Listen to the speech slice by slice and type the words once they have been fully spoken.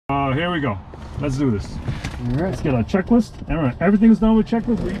Here we go. Let's do this. All right. Let's get our checklist. All right, everything's done with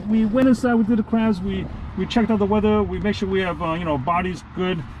checklist. We went inside, we did the crabs, we checked out the weather, we make sure we have you know, bodies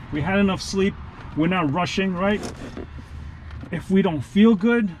good, we had enough sleep, we're not rushing, right? If we don't feel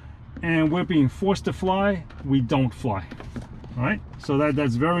good and we're being forced to fly, we don't fly. All right, so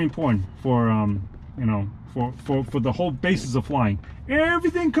that's very important for you know, for the whole basis of flying.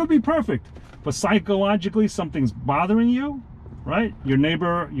 Everything could be perfect, but psychologically something's bothering you, right? Your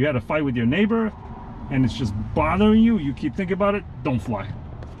neighbor, you had a fight with your neighbor and it's just bothering you, you keep thinking about it, don't fly.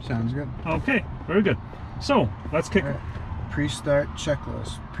 Sounds good. Okay, very good. So let's kick it. Pre-start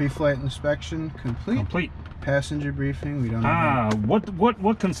checklist. Pre-flight inspection complete. Complete. Passenger briefing. We don't have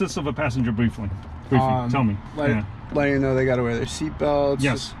what consists of a passenger briefing? Tell me. Letting you know they got to wear their seatbelts.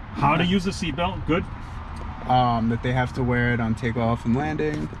 Yes. How to use a seatbelt. Good. That they have to wear it on takeoff and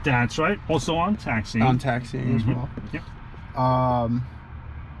landing. That's right. Also on taxiing. On taxiing as well. Yep.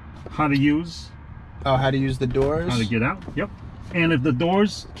 How to use. Oh, how to use the doors. How to get out. Yep. And if the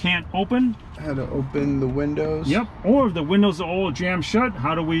doors can't open, how to open the windows. Yep. Or if the windows are all jammed shut,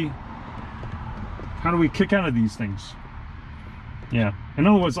 how do we kick out of these things? Yeah. In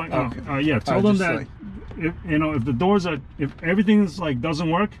other words, like yeah, tell them that, like, if you know, if the doors are, if everything's like doesn't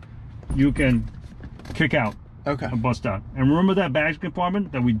work, you can kick out. Okay. And bust out. And remember that baggage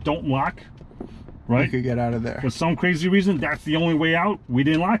compartment that we don't lock, right? You could get out of there. For some crazy reason, that's the only way out. We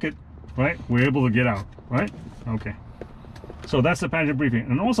didn't lock it, right? We're able to get out, right? Okay. So that's the passenger briefing.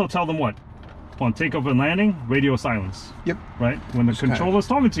 And also tell them what? Upon takeoff and landing, radio silence. Yep. Right? When the controller's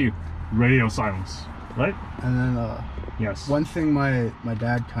talking to you, radio silence. Right? And then yes. One thing my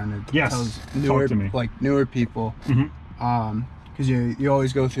dad kind of tells newer people, because you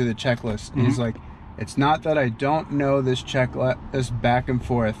always go through the checklist. He's like, it's not that I don't know this checklist back and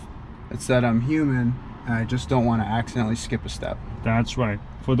forth. It's that I'm human and I just don't want to accidentally skip a step. That's right.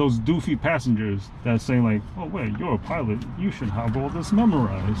 For those doofy passengers that's saying like, oh wait, you're a pilot, you should have all this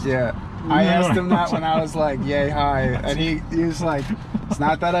memorized. Yeah, I asked him that when I was like, yay, hi, and he was like, it's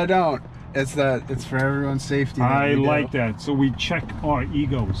not that I don't, it's that it's for everyone's safety. I like that. So we check our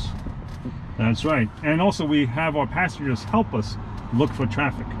egos. That's right. And also we have our passengers help us look for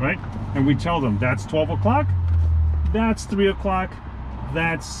traffic, right? And we tell them that's 12 o'clock, that's 3 o'clock,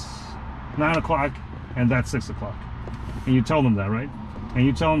 that's 9 o'clock, and that's 6 o'clock. And you tell them that, right? And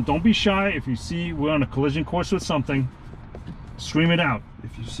you tell them, don't be shy. If you see we're on a collision course with something, scream it out.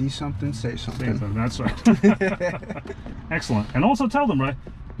 If you see something, say something. Say something. That's right. Excellent. And also tell them, right,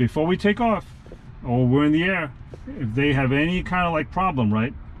 before we take off or we're in the air, if they have any kind of like problem,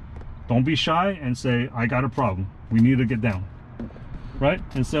 right, don't be shy and say, I got a problem. We need to get down. Right?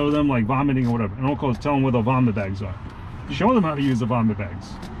 Instead of them like vomiting or whatever. And also tell them where the vomit bags are. Show them how to use the vomit bags.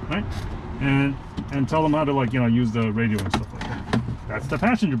 Right? And tell them how to, like, you know, use the radio and stuff like that. That's the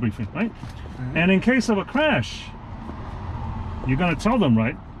passenger briefing, right? And in case of a crash, you're gonna tell them,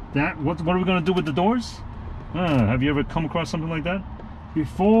 right, that what are we gonna do with the doors? Have you ever come across something like that?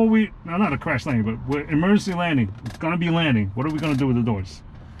 Before we, no, not a crash landing, but we're emergency landing. It's gonna be landing. What are we gonna do with the doors?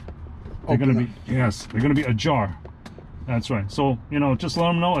 They're gonna be, yes, they're gonna be ajar. That's right. So, you know, just let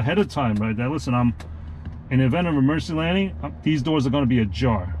them know ahead of time, right, that listen, in the event of emergency landing, these doors are gonna be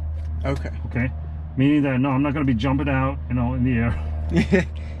ajar. Okay. Okay. Meaning that, no, I'm not going to be jumping out, you know, in the air.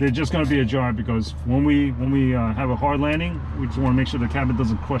 They're just going to be ajar because when we have a hard landing, we just want to make sure the cabin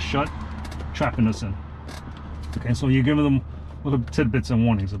doesn't crush shut, trapping us in. Okay, so you're giving them little tidbits and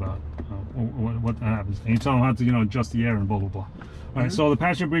warnings about what happens. And you tell them how to, you know, adjust the air and blah, blah, blah. All right, so the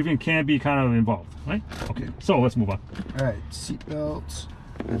passenger briefing can be kind of involved, right? Okay, so let's move on. All right, seatbelts,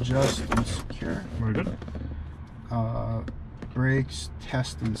 adjust and secure. Very good. Brakes,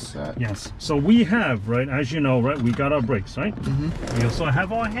 test and set. Yes. So we have, right, as you know, right, we got our brakes, right? We also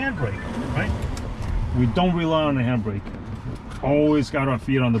have our handbrake, right? We don't rely on the handbrake. Always got our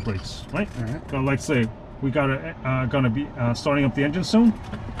feet on the brakes, right? So like say, we gonna be starting up the engine soon.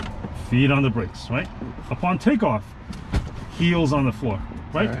 Feet on the brakes, right? Upon takeoff, heels on the floor,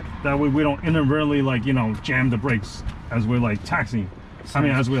 right? That way we don't inadvertently, like, you know, jam the brakes as we're like taxiing. I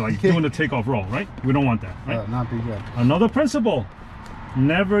mean, as we're like doing the takeoff roll, right? We don't want that, right? Not be good. Another principle: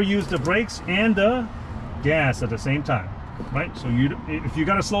 never use the brakes and the gas at the same time, right? So if you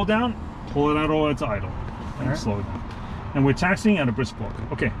gotta slow down, pull it out all it's idle and slow it down. And we're taxiing at a brisk walk.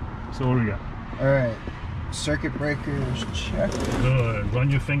 Okay, so what do we got? All right, circuit breakers check. Good.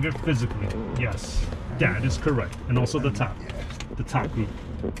 Run your finger physically. Yes, that is correct. And also the top, the top group.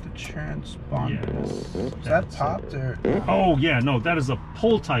 The transponder. Yes. Is that popped or? Oh yeah, no, that is a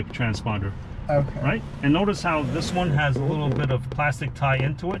pull type transponder. Okay. Right? And notice how this one has a little bit of plastic tie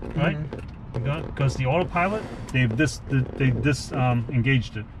into it, right? because the autopilot, they've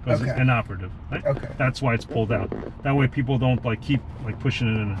engaged it because it's inoperative, right? Okay. That's why it's pulled out. That way people don't like keep like pushing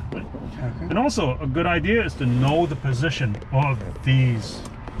it in. Right? Okay. And also a good idea is to know the position of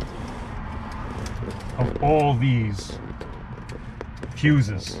all these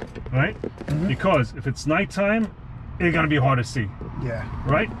fuses, right? Because if it's nighttime, it's gonna be hard to see. Yeah.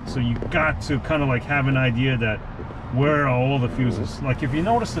 Right? So you got to kind of like have an idea that where are all the fuses. Like if you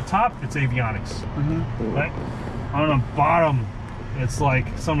notice the top, it's avionics. Right? On the bottom, it's like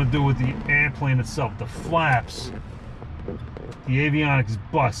something to do with the airplane itself, the flaps, the avionics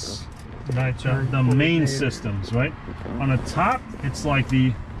bus, right? The main systems, right? On the top, it's like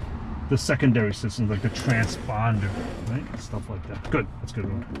the secondary systems, like the transponder, right? Stuff like that. Good. That's good.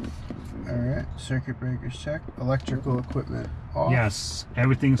 All right. Circuit breakers checked. Electrical equipment off. Yes,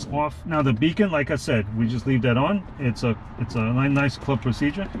 everything's off. Now the beacon, like I said, we just leave that on. It's a nice club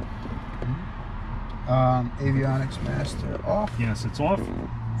procedure. Avionics master off. Yes, it's off.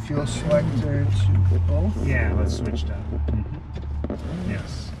 Fuel selector to both. Yeah, let's switch that.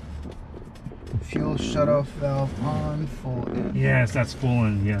 Yes. Fuel shutoff valve on, full in. Yes, that's full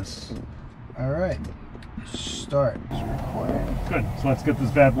in, yes. All right. Start is required. Good. So let's get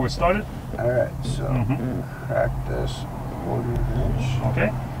this bad boy started. All right. So crack this quarter inch. Okay.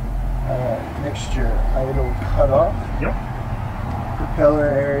 All right. Mixture idle cut off. Yep. Propeller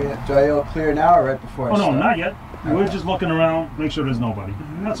area. Do I idle clear now or right before I start? No, not yet. We're just looking around, make sure there's nobody.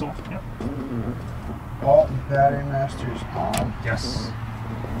 That's all. Yep. Alt and battery masters on. Yes.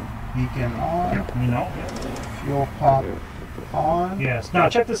 Beacon on. Yep, we know. Yep. Fuel pump on. Yes. Now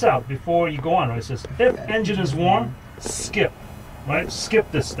check this out before you go on. Right? It says if engine is warm, skip. Right? Skip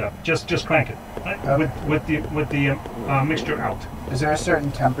this step. Just crank it. Right? Okay. With the mixture out. Is there a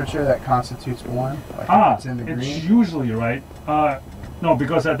certain temperature that constitutes warm? Like it's in the green? It's usually right. No,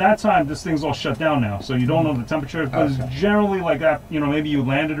 because at that time this thing's all shut down now, so you don't know the temperature. Because generally like that, maybe you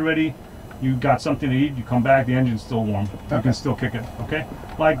landed already. You got something to eat, you come back, the engine's still warm. You can still kick it, okay?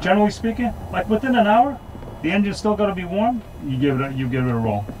 Like generally speaking, like within an hour, the engine's still gotta be warm, you give it a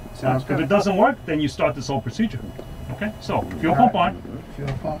roll. Sounds good. If it doesn't work, then you start this whole procedure. Okay? So fuel pump on.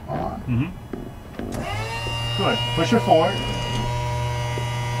 Fuel pump on. Good. Push it forward.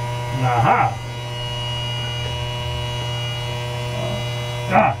 Aha.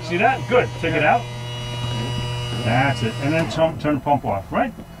 See that? Good. Take it out. That's it. And then turn the pump off,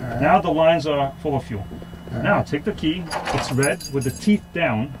 right? Now the lines are full of fuel. Now take the key, it's red with the teeth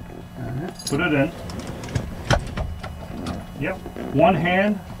down, put it in. Yep. One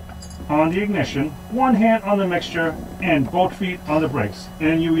hand on the ignition, one hand on the mixture, and both feet on the brakes.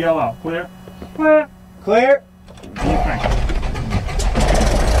 And you yell out, clear? Clear? Clear? And you crank it.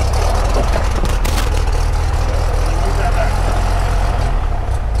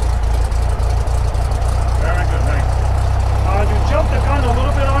 Jumped the gun a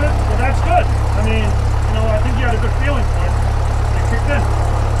little bit on it, but that's good. I mean, I think you had a good feeling for it. It kicked in.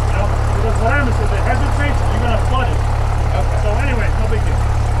 Because what happens is it hesitates, you're gonna flood it. Okay. So anyway, no big deal.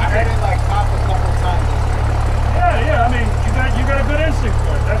 I heard it like pop a couple times. Yeah. I mean, you got a good instinct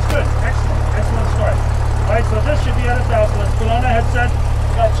for it. That's good. Excellent start. All right, so this should be at 1,000. Let's put on the headset.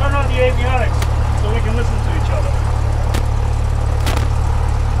 We gotta turn on the avionics so we can listen to each other.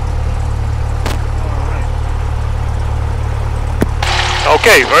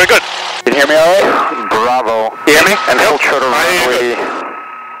 Okay, very good. Can you hear me all right? Bravo. You hear me? And hold short of runway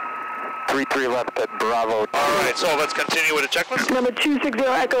 33 left at Bravo 2. Alright, so let's continue with the checklist. Number 260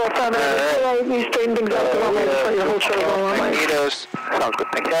 Echo, affirmative. We straighten things out the runway before you hold short of the runway. Magnetos. Sounds good.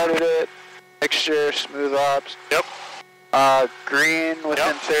 Thank you. Started it. Mixture, smooth ops. Yep. Green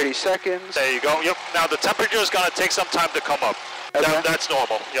within 30 seconds. There you go. Yep. Now the temperature is going to take some time to come up. Okay. That's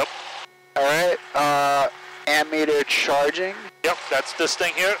normal. Yep. Alright. Ammeter charging. Yep, that's this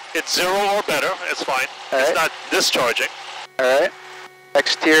thing here. It's 0 or better. It's fine. It's not discharging. Alright.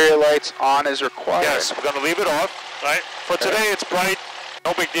 Exterior lights on as required. Yes, we're going to leave it off. Right. For today, it's bright.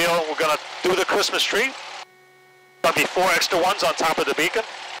 No big deal. We're going to do the Christmas tree. There'll be 4 extra ones on top of the beacon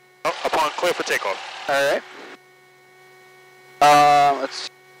upon clear for takeoff. Alright. Let's see.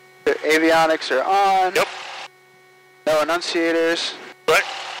 The avionics are on. Yep. No enunciators. Right.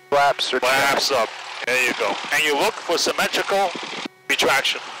 Flaps are Flaps up. There you go. And you look for symmetrical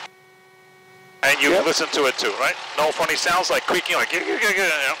retraction. And you listen to it too, right? No funny sounds like creaking, like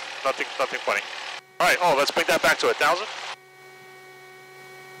nothing funny. All right. Oh, let's bring that back to 1,000.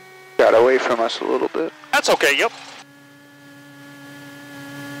 Got away from us a little bit. That's okay. Yep.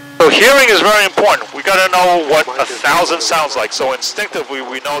 So hearing is very important. We got to know what 1,000 sounds like. So instinctively,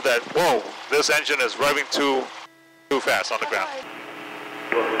 we know that this engine is revving too fast on the ground.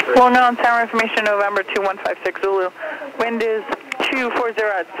 Well, no, on tower information, November 2156 Zulu. Wind is 240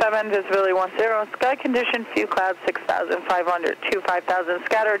 at 7, visibility 10. Sky condition, few clouds 6,500 to 5,000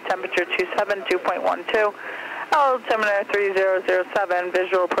 scattered, temperature 27, 2.12. Altimeter 3007,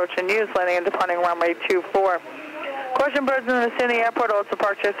 visual approach and use, landing and departing runway 24. Caution birds in the vicinity airport, all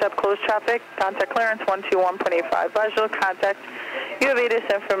departure except closed traffic. Contact clearance 121.85. Visual contact. You have ATIS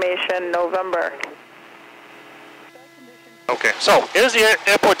information, November. Okay, so here's the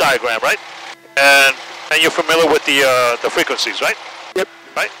airport diagram, right? And you're familiar with the frequencies, right? Yep.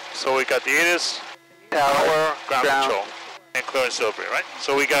 Right? So we got the ATIS, tower, ground control, and clearance delivery, right?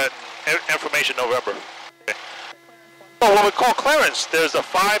 So we got information November. Okay. So when we call clearance, there's the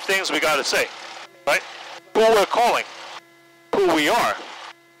 5 things we got to say, right? Who we're calling, who we are,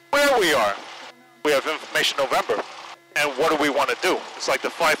 where we are. We have information November, and what do we want to do? It's like the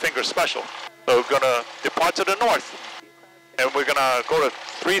 5-finger special. So we're going to depart to the north, and we're going to go to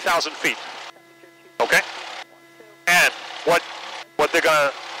 3,000 feet, okay? And what they're going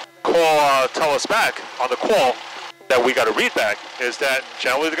to call, tell us back on the call that we got to read back is that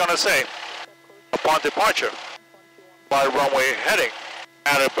generally they're going to say, upon departure, by runway heading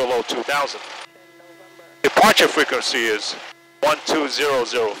at or below 2,000. Departure frequency is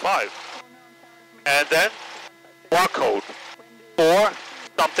 12005. And then barcode for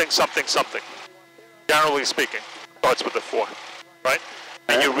something, something, something. Generally speaking, starts with the 4, right?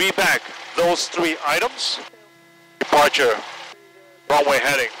 And you read back those 3 items. Departure, runway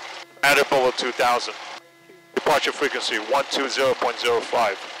heading at or below 2,000. Departure frequency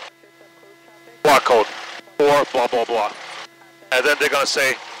 120.05. Barcode for blah, blah, blah. And then they're going to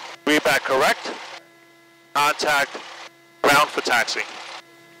say, read back correct. Contact ground for taxi.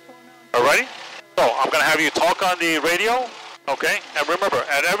 Alrighty? So I'm going to have you talk on the radio, okay? And remember,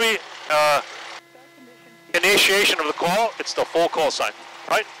 at every initiation of the call, it's the full call sign,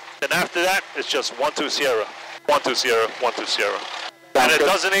 right? Then after that, it's just 12 Sierra, 12 Sierra, 12 Sierra. And it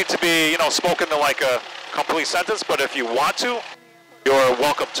doesn't need to be, spoken in like a complete sentence, but if you want to, you're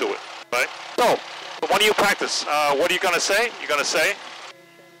welcome to it, right? So, when you practice, what are you going to say? You're going to say,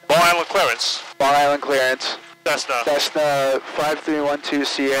 Long Island clearance. Long Island clearance. Cessna. Cessna 5312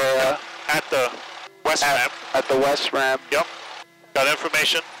 Sierra. At the west ramp. At the west ramp. Yep. Got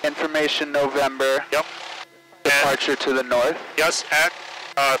information. Information November. Yep. Departure to the north. Yes, at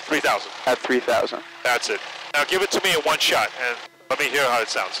 3,000. At 3,000. That's it. Now give it to me in one shot, and let me hear how it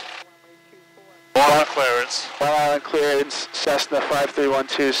sounds. Long Island clearance. Long Island clearance. Cessna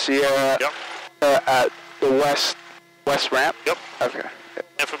 5312 Sierra. Yep. At the west ramp. Yep. Okay.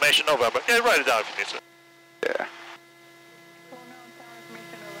 Information November. Yeah, write it down if you need to. Yeah.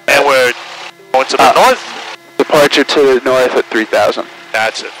 And we're going to the north. Departure to the north at 3,000.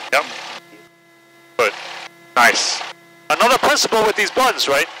 That's it. Yep. Good. Nice. Another principle with these buttons,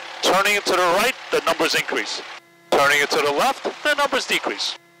 right? Turning it to the right, the numbers increase. Turning it to the left, the numbers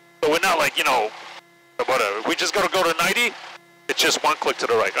decrease. So we're not like, whatever. We just got to go to 90. It's just one click to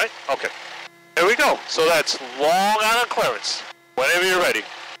the right, right? Okay. Here we go. So that's Long Island clearance. Whenever you're ready.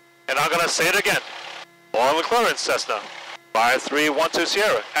 And I'm going to say it again. Long Island clearance, Cessna 5312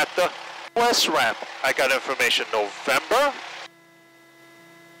 Sierra at the west ramp. I got information November.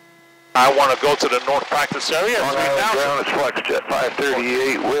 I want to go to the north practice area. Long Island ground is FlexJet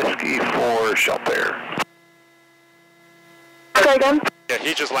 538 Whiskey for Shelter. Say again? Yeah,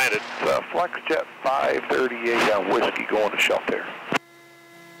 he just landed. FlexJet 538 on Whiskey going to Shelter.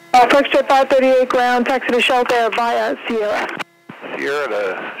 FlexJet 538 ground, taxi to Shelter via Sierra. Sierra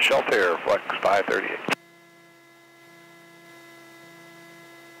to Shelter, Flex 538.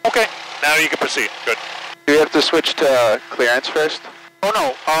 Okay, now you can proceed. Good. Do we have to switch to clearance first? Oh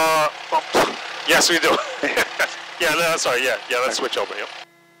no, yes we do. Yeah, sorry, yeah, let's switch over, yep.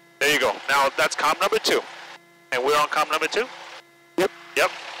 There you go. Now that's comm number 2. And we're on comm number 2? Yep.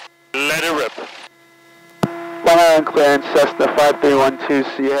 Yep. Let it rip. Long Island clearance, Cessna 5312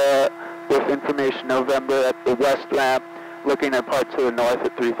 Sierra with information November at the west ramp, looking at part to the north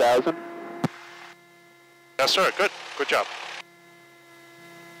at 3,000. Yes sir, good. Good job.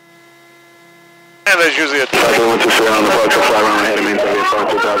 And there's usually a... Departure 120 on the departure fly runway heading means that we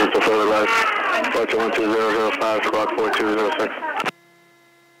approach 2,000 to further left. Departure 12005, squawk 4206.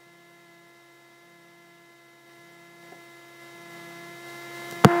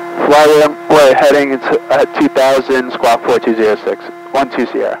 Fly runway heading at 2,000, squawk 4206, 12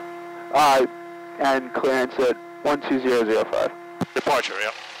 Sierra. And clearance at 12005. Departure,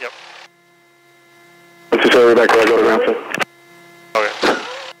 yep, yep. 120 back where I go to ground, sir. Okay.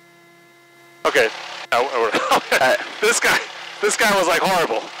 Okay. Okay. This guy was like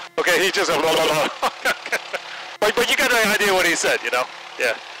horrible. Okay, he just blah, blah, blah. But you got an idea what he said,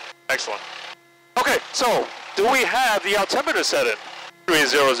 Yeah, excellent. Okay, so do we have the altimeter set in?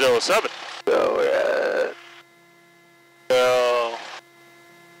 3007. So,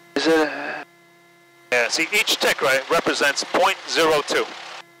 is it? Yeah, see, each tick, right, represents 0.02.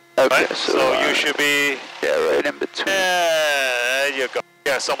 Okay, right? So you should be... Yeah, right in between. There you go.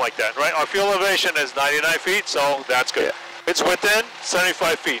 Yeah, something like that, right? Our fuel elevation is 99 feet, so that's good. Yeah. It's within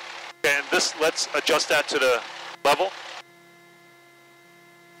 75 feet. Okay, and this, let's adjust that to the level.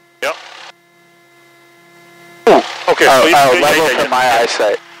 Yep. Okay. Level for my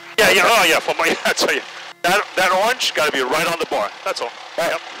eyesight. Yeah, for my, that's right. That orange got to be right on the bar. That's all.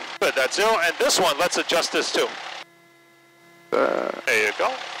 Right. Yep. Good, that's 0. And this one, let's adjust this too. There you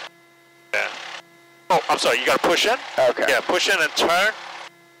go. Yeah. Oh, I'm sorry, you got to push in? Okay. Yeah, push in and turn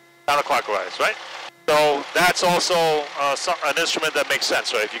counterclockwise, right? So that's also an instrument that makes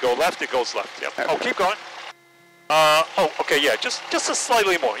sense, right? If you go left, it goes left. Yep. Okay. Oh, keep going. Okay, yeah, just a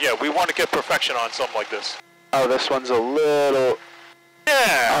slightly more. Yeah, we want to get perfection on something like this. Oh, this one's a little...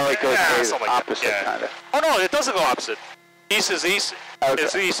 Yeah. Oh, it goes something like opposite, yeah. kind of. Oh, no, it doesn't go opposite. East is east. Okay.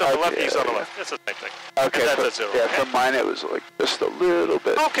 It's east on the left, yeah, east on the left. It's the same thing. Okay, that's 0. Yeah, okay? for mine it was like just a little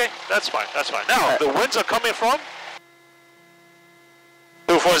bit. Okay, that's fine, that's fine. Now, the winds are coming from?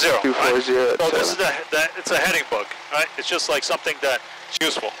 240. 240. Right? So this is it's a heading bug, right? It's just like something that's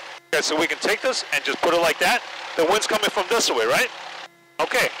useful. Okay, so we can take this and just put it like that. The wind's coming from this way, right?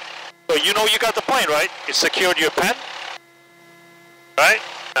 Okay. So you know you got the plane, right? You secured your pen. Right?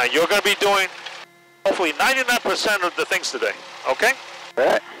 Now you're going to be doing hopefully 99% of the things today. Okay?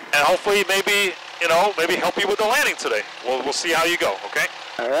 Right. And hopefully maybe help you with the landing today. We'll see how you go, okay?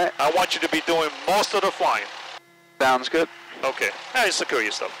 All right. I want you to be doing most of the flying. Sounds good. Okay. Now you secure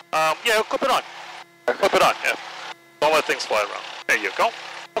your stuff. Yeah, clip it on. Okay. Clip it on, yeah. Don't let things fly around. There you go.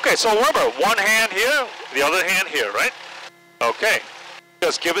 Okay, so remember, one hand here, the other hand here, right? Okay.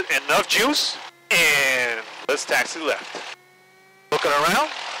 Just give it enough juice, and let's taxi left. Looking around,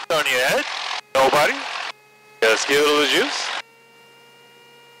 turn your head, nobody. Just give it a little juice.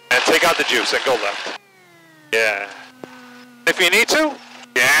 And take out the juice and go left. Yeah. If you need to,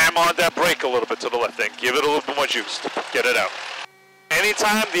 jam on that brake a little bit to the left and give it a little bit more juice to get it out.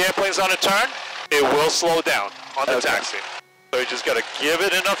 Anytime the airplane's on a turn, it will slow down on the taxi. So you just gotta give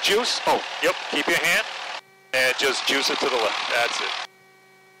it enough juice. Oh, yep, keep your hand and just juice it to the left. That's it.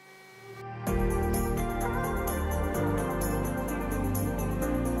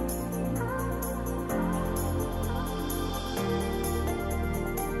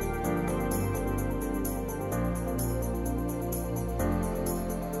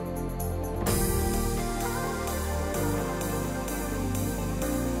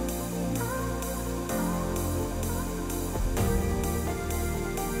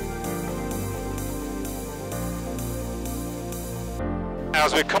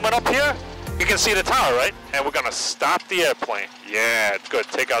 As we're coming up here, you can see the tower, right? And we're gonna stop the airplane. Yeah, good.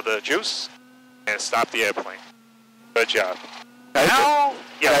 Take out the juice and stop the airplane. Good job. Can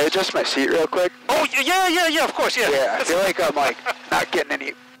I adjust my seat real quick? Oh, yeah, of course, yeah. Yeah, I feel like I'm like not getting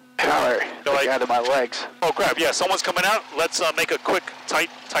any power out of my legs. Oh, crap, yeah, someone's coming out. Let's make a quick, tight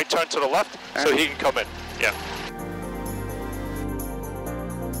turn to the left so he can come in. Yeah.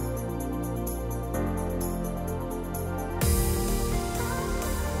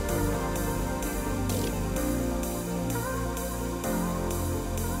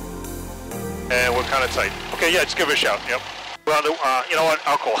 And we're kind of tight. Okay, yeah, just give it a shout. Yep. We're on the, you know what?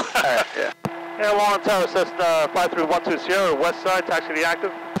 I'll call. All right, yeah. Yeah, Lawrence Tower, Cessna 53120 Sierra, west side, taxi the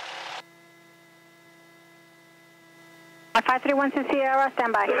active. 53120 Sierra,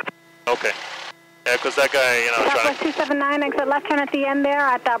 standby. Okay. Yeah, because that guy, you know, trying to... 279, exit left turn at the end there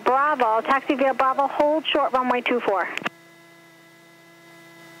at the Bravo. Taxi via Bravo, hold short runway 24.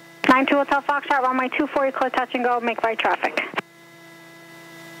 92 Hotel Foxtrot, runway 24, you clear touch and go, make right traffic.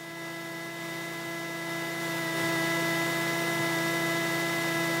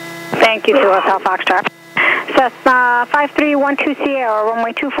 Thank you, 2 Hotel Foxtrot. Cessna 5312 Sierra,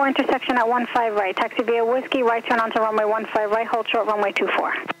 runway 24 intersection at 15 right. Taxi via Whiskey, right turn onto runway 15 right, hold short runway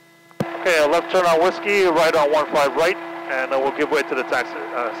 24. Okay, left turn on Whiskey, right on 15 right, and we'll give way to the taxi,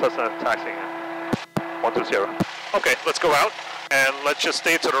 Cessna taxiing 120. Okay, let's go out, and let's just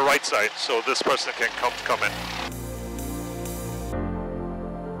stay to the right side so this person can come in.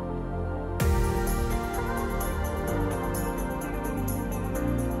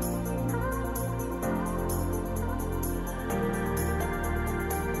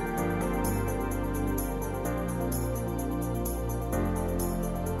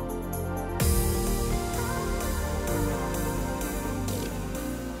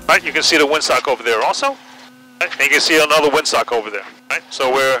 Right, you can see the windsock over there also. Right, and you can see another windsock over there, right?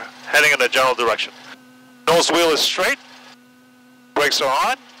 So we're heading in the general direction. Nose wheel is straight, brakes are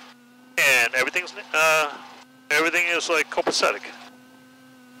on, and everything is like copacetic.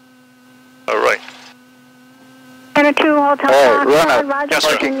 All right. Center 2, hotel. Run Roger, yes, sir.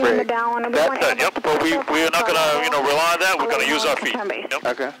 Parking brake. Yep, but we're not gonna, rely on that. We're gonna use our feet. Yep.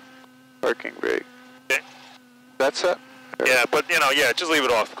 Okay. Parking brake. Okay. That's it? Yeah, but just leave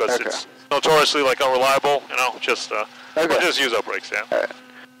it off because it's notoriously like unreliable. Just we'll just use our brakes. Yeah. All right.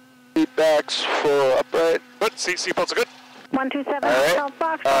 Seat backs full upright. Good. Seatbelts are good. 127. All right.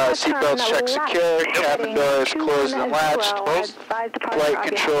 Seatbelts check secure. Cabin doors closed and latched. Both. Flight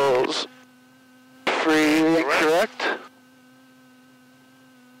controls free. Correct.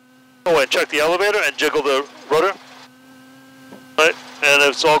 Oh, and check the elevator and jiggle the rotor. Right, and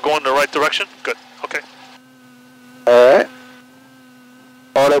it's all going the right direction. Good. Okay. All right.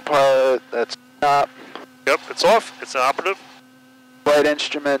 Autopilot. That's stop. Yep, it's off. It's inoperative. Flight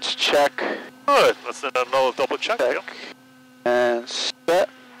instruments check. Good. Let's another double check. Yep. And set.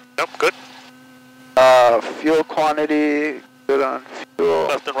 Yep. Good. Fuel quantity. Good on fuel.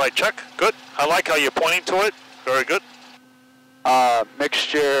 Left and right check. Good. I like how you're pointing to it. Very good.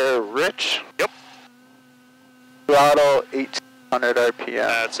 Mixture rich. Yep. Throttle 1800 RPM.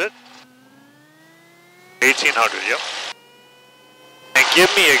 That's it. 1800. Yep. And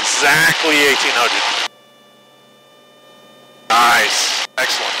give me exactly 1800. Nice.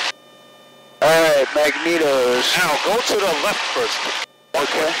 Excellent. Alright, magnetos. Now go to the left first.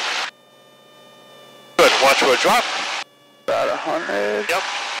 Okay. Good. Watch for a drop. About 100. Yep.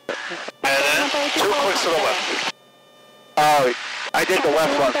 And then 2 clicks to the left. Oh, I did the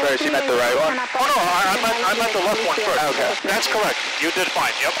left one first. You meant the right one? Oh no, I meant the left one first. Okay. That's correct. You did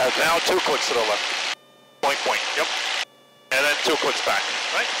fine. Yep. Okay. Now 2 clicks to the left. Point. Yep. And then 2 clicks back.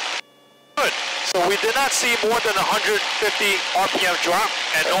 Right? Good. So we did not see more than 150 RPM drop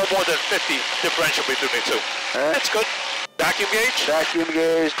and no more than 50 differential between the two. Right. That's good. Vacuum gauge. Vacuum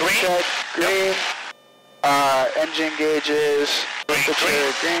gauge. Green. Check. Green. Yep. Engine gauges.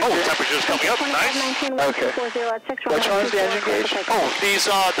 Temperature. Green. Oh, temperature's coming up. Nice. Okay. Which one's the engine gauge? Oh, these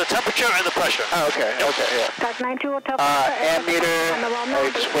are the temperature and the pressure. Oh, okay. Okay. Yeah. Ammeter.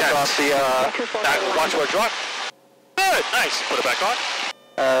 I just flipped off the. Watch for a drop. Good. Nice. Put it back on.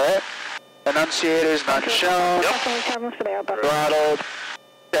 All right. Enunciators not shown. Yep. Throttled.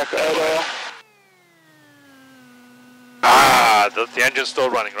 Check idle. The engine's still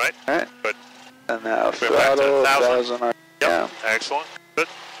running, right? All right. Good. And now We're back to 1,000 RPM. Yep. Excellent. Good.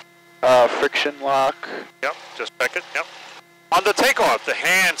 Friction lock. Yep. Just check it. Yep. On the takeoff, the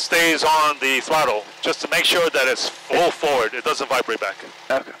hand stays on the throttle just to make sure that it's full forward. It doesn't vibrate back.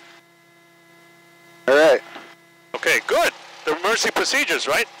 Okay. All right. Okay. Good. The emergency procedures,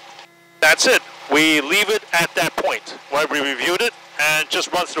 right? That's it. We leave it at that point. Right? We reviewed it and just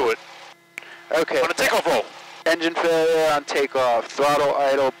run through it. Okay. On the takeoff roll. Engine failure on takeoff. Throttle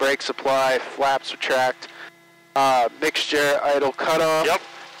idle. Brake supply. Flaps retract. Mixture idle cutoff. Yep.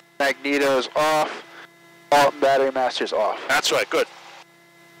 Magnetos off. Alt and battery masters off. That's right. Good.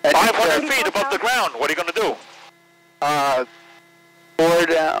 Engine 500 feet above the ground. What are you going to do? Four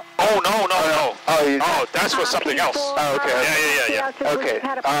down. Oh, no. Oh, That's for something else. Oh, okay. Yeah. Okay.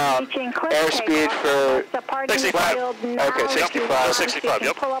 Airspeed for 65. Okay, 65. 65,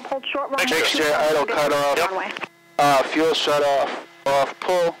 yep. Mixture idle cutoff. Yep. Fuel shut off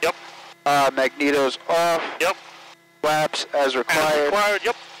pull. Yep. Magnetos off. Yep. Flaps as required.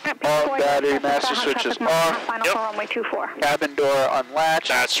 Yep. All battery master switches off. Yep. Cabin door unlatched.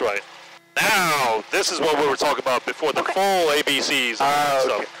 That's right. Now, this is what we were talking about before, the full ABCs and all that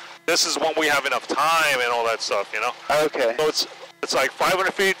stuff. This is when we have enough time and all that stuff, Okay. So it's like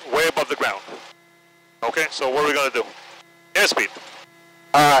 500 feet way above the ground. Okay, so what are we going to do? Airspeed.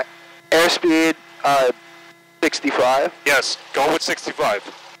 Airspeed, 65. Yes, go with 65.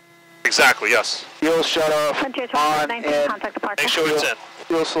 Exactly, yes. Fuel shut off on in. Make sure it's in.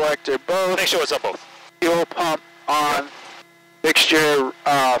 Fuel selector both. Make sure it's on both. Fuel pump on. Mixture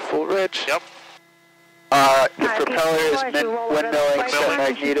full rich. Yep. The propeller is windmilling,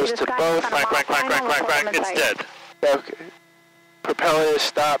 set magnetos to both. Crank. It's dead. Okay. Propeller is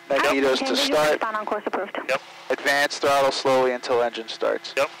stopped, magnetos to start. Yep. Advance throttle slowly until engine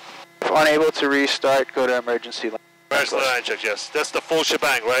starts. Yep. If unable to restart, go to emergency line. Emergency line check, yes. That's the full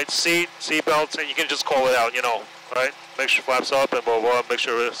shebang, right? Seat belts, and you can just call it out, right? Make sure flaps up and blah, blah, make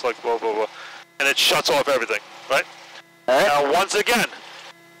sure it's like blah, blah, blah. And it shuts off everything, right? All right. Now, once again,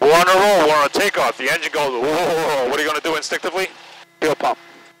 we're on a roll, we're on a takeoff. The engine goes, whoa. What are you going to do instinctively? Fuel pump.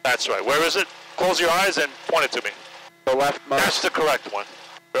 That's right. Where is it? Close your eyes and point it to me. The leftmost. That's the correct one.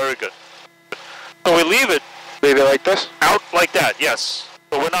 Very good. So we leave it Leave it like this? Out like that, yes.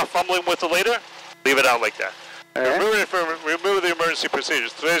 So we're not fumbling with the later. Leave it out like that. Remove the emergency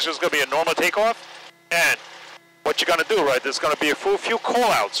procedures. Today's just going to be a normal takeoff. And what you're going to do, right, there's going to be a few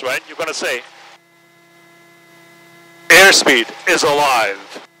call-outs, right? You're going to say, airspeed is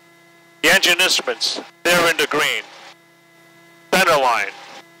alive. The engine instruments, they're in the green. Center line,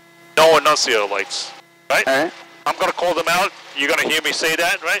 no annunciator lights, right? I'm going to call them out. You're going to hear me say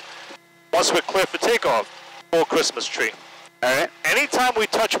that, right? Once we're clear for takeoff, full Christmas tree. Anytime we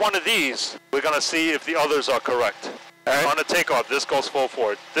touch one of these, we're going to see if the others are correct. On the takeoff, this goes full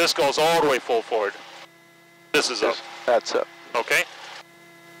forward. This goes all the way full forward. This is up. That's up. Okay?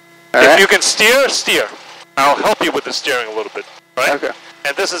 If you can steer, steer. I'll help you with the steering a little bit, right? Okay.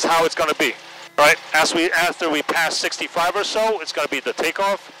 And this is how it's going to be, right? After we pass 65 or so, it's going to be the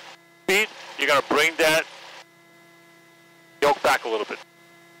takeoff speed. You're going to bring that yoke back a little bit.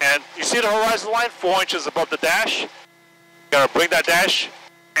 And you see the horizon line, 4 inches above the dash? You're going to bring that dash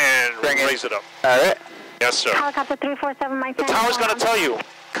and raise it up. All right. Yes, sir. Helicopter 347, Mike. The tower's going to tell you,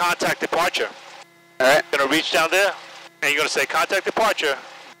 contact departure. All right. You're going to reach down there, and you're going to say, contact departure.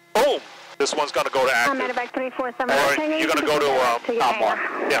 Boom. This one's going to go to active. Medevac 347. Or you're going to go to COM 1.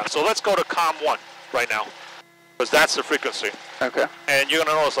 Yeah, so let's go to COM 1 right now, because that's the frequency. Okay. And you're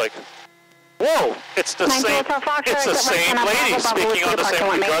going to notice, like, whoa, it's the same lady speaking on the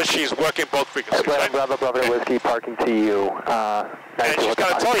same because she's working both frequencies, right? Bravo, Whiskey, parking to you. And she's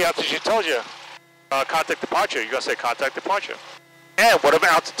going to tell you, after she tells you, contact departure, you're going to say contact departure. And whatever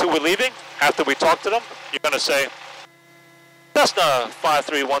altitude we're leaving, after we talk to them, you're going to say, Cessna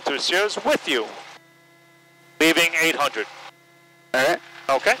 53120 is with you, leaving 800. All right.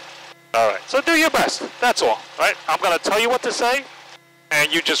 Okay? All right. So do your best. That's all. Right? I'm going to tell you what to say,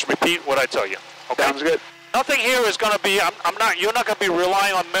 and you just repeat what I tell you. Okay? Sounds good. Nothing here is going to be, you're not going to be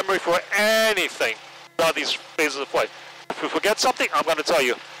relying on memory for anything throughout these phases of flight. If you forget something, I'm going to tell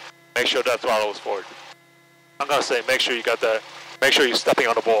you, make sure that throttle is forward. I'm going to say, make sure you got that, make sure you're stepping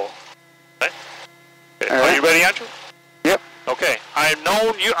on the ball. Okay? Okay. Are you ready, Andrew? Yep. Okay. I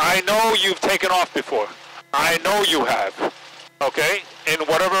know you've taken off before. I know you have. Okay? In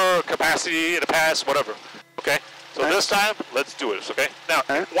whatever capacity in the past, whatever. Okay? So this time, let's do this, okay? Now,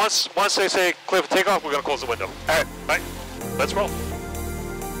 once they say clear for takeoff, we're going to close the window. All right? Let's roll.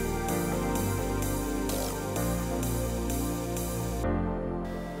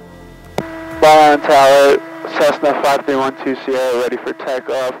 Ball on tower, Cessna 5312 Sierra, ready for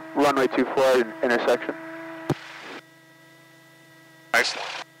takeoff, runway 24 intersection. Excellent.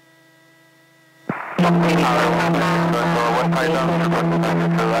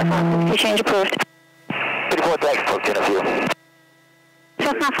 Change approved. 34 takeoff, interview.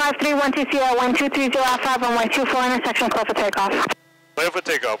 Cessna 5312 Sierra, 1230 Alpha, runway 24 intersection, clear for takeoff. Clear for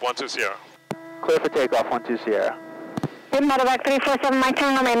takeoff, 12 Sierra. Clear for takeoff, 12 Sierra. Good, Medevac 347, my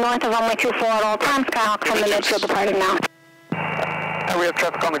turn, remain north of runway 24 at all times, Skyhawk from the midfield departing now. And we have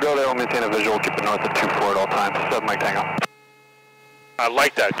traffic on the go, they will maintain a visual, keep it north of 24 at all times, 7 Mike Tango. I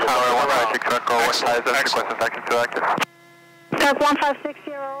like that. You're Kirk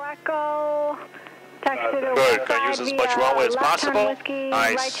 1560 Echo, taxi to the good. Can use as much runway as possible. Whiskey,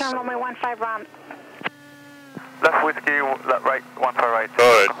 Nice. right turn, runway 15 ramp. Left whiskey, right, 15 right.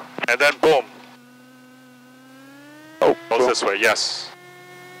 Good. And then boom. Oh, goes this way, yes.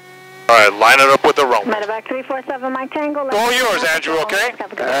 All right, line it up with the runway. Medevac 347, Mike Tango. All yours, Andrew, okay?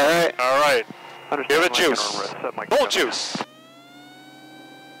 Alright. All right. Give it juice. Full juice.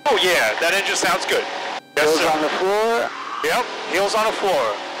 Oh yeah, that engine sounds good. Yes, Heels sir. on the floor. Yep, heels on the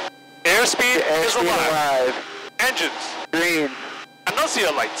floor. Airspeed is alive. Engines. Green.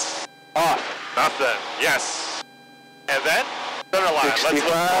 Annunciator lights. Off. Nothing. Yes. And then, center line. Let's 65,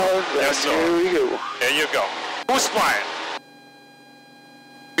 look. Yes, sir. here we go. There you go. Who's flying?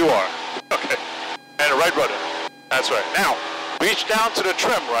 You are. Okay. And a right rudder. That's right. Now, reach down to the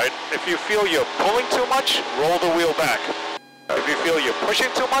trim, right? If you feel you're pulling too much, roll the wheel back. If you feel you're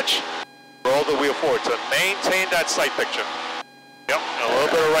pushing too much, roll the wheel forward to maintain that sight picture. Yep, and a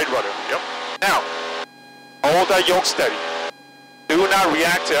little bit of right rudder. Yep. Now, hold that yoke steady. Do not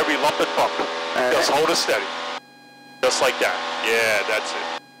react to every lump and bump. Just hold it steady. Just like that. Yeah, that's it.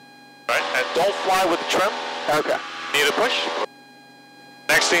 Right? And don't fly with the trim. Okay. Need a push.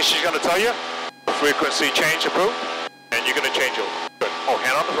 Next thing she's going to tell you, frequency change approved, and you're going to change it. Good. Oh,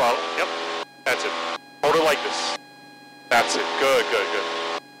 hand on the throttle. Yep. That's it. Hold it like this. That's it. Good, good, good.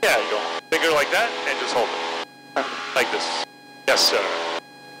 Yeah, you go. Finger like that, and just hold it. Like this. Yes, sir.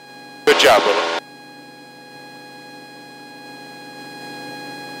 Good job, brother.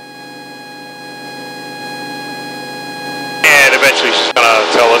 And eventually she's going to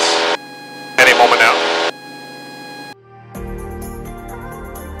tell us any moment now.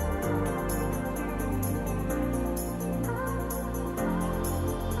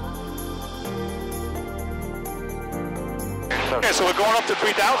 Okay, so we're going up to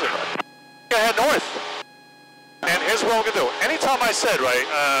 3,000. We're gonna head north. And here's what we're gonna do. Anytime I said, right,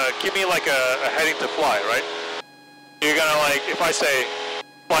 give me like a heading to fly, right? You're gonna like, if I say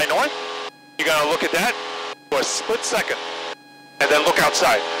fly north, you're gonna look at that for a split second. And then look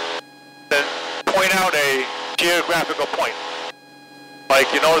outside. Then point out a geographical point.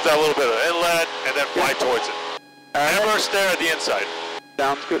 Like, you notice that little bit of inlet, and then fly towards it. Never stare at the inside.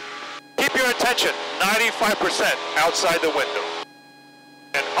 Sounds good. Keep your attention 95% outside the window.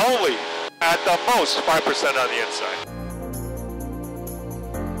 And only at the most 5% on the inside.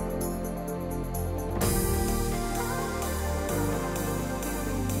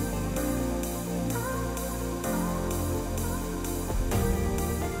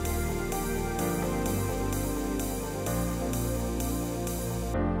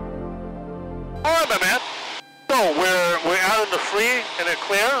 Alright, my man. So we're out in the free and in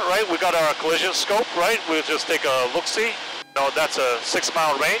clear, right? We got our collision scope, right? We'll just take a look-see. No, that's a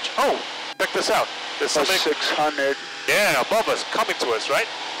 6-mile range. Oh, check this out. There's something 600. Yeah, above us, coming to us, right?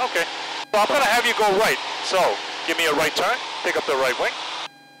 Okay. So I'm gonna have you go right. So give me a right turn. Pick up the right wing.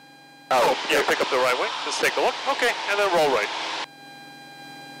 Oh, yeah, pick up the right wing. Just take a look. Okay, and then roll right.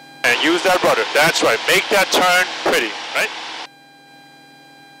 And use that rudder. That's right. Make that turn pretty, right?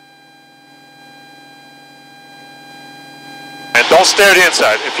 And don't stare at the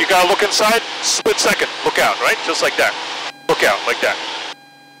inside. If you gotta look inside, split second, look out, right? Just like that. Look out, like that.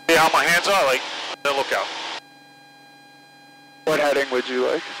 See how my hands are? Like, then look out. What heading would you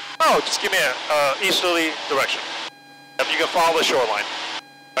like? Oh, just give me a easterly direction. If you can follow the shoreline.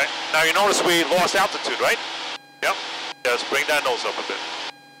 Right? Now you notice we lost altitude, right? Yep. Just bring that nose up a bit.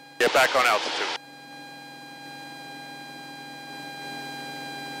 Get back on altitude.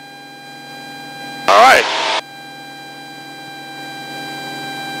 Alright.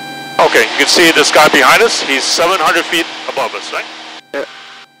 Okay, you can see this guy behind us. He's 700 feet above us, right? Yeah.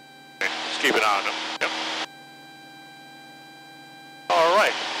 Okay, just keep an eye on him. Yep.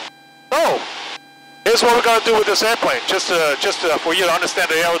 Alright. So, here's what we're going to do with this airplane, just for you to understand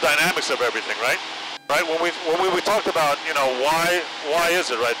the aerodynamics of everything, right? Right? When we talked about, you know, why is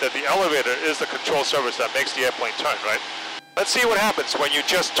it, right, that the elevator is the control surface that makes the airplane turn, right? Let's see what happens when you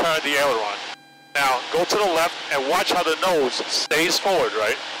just turn the aileron. Now, go to the left and watch how the nose stays forward,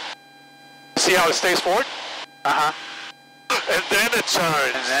 right? See how it stays forward? Uh-huh. And then it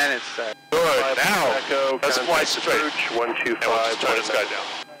turns. And then it's good. Now, let's fly straight. 125. Turn this guy down.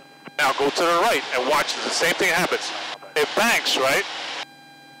 Now go to the right and watch the same thing happens. It banks, right?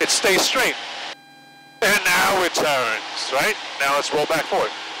 It stays straight. And now it turns, right? Now let's roll back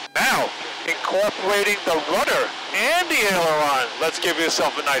forward. Now, incorporating the rudder and the aileron. Let's give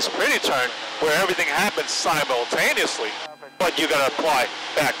yourself a nice pretty turn where everything happens simultaneously. But you gotta apply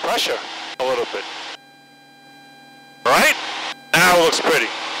back pressure a little bit. Right? Now it looks pretty.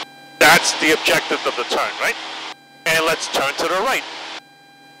 That's the objective of the turn, right? And let's turn to the right.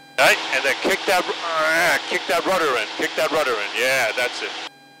 Right? And then kick that rudder in. Kick that rudder in. Yeah, that's it.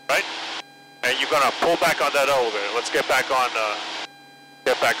 Right? And you're gonna pull back on that elevator. Let's get back on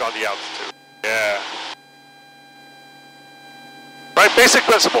the altitude. Yeah. Right? Basic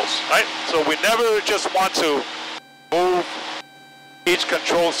principles, right? So we never just want to move each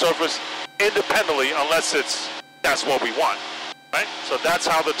control surface independently unless that's what we want, right? So that's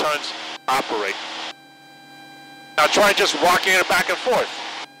how the turns operate. Now try just rocking it back and forth,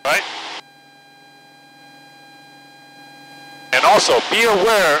 right? And also be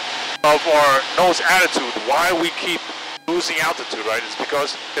aware of our nose attitude. Why we keep losing altitude, right? It's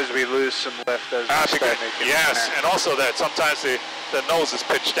because we lose some lift as we start making. Yes, and also that sometimes the nose is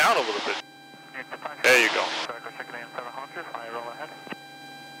pitched down a little bit. There you go.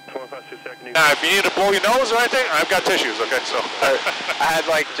 Now, if you need to blow your nose or anything, I've got tissues, okay, so. I had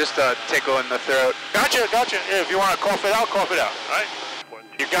like just a tickle in the throat. Gotcha. Yeah, if you want to cough it out, all right?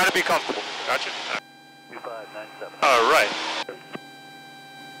 You got to be comfortable, gotcha? All right.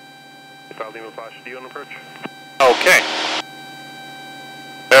 Okay.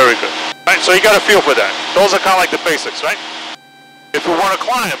 Very good. All right, so you got a feel for that. Those are kind of like the basics, right? If we want to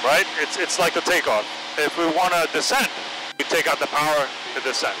climb, right, it's like the takeoff. If we want to descend, we take out the power to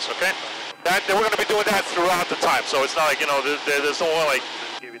descends, okay? We're going to be doing that throughout the time, so it's not like, you know, there's no like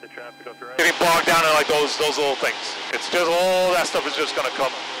getting bogged down in like those little things. It's just all that stuff is just going to come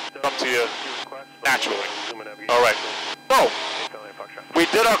to you naturally. All right. So we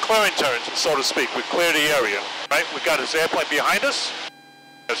did our clearing turns, so to speak. We cleared the area, right? We got this airplane behind us.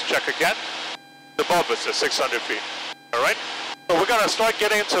 Let's check again. Above us at 600 feet. All right. So we're going to start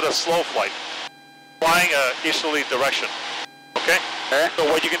getting into the slow flight, flying a easterly direction. Okay? So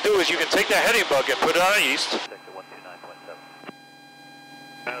what you can do is you can take that heading bug and put it on east.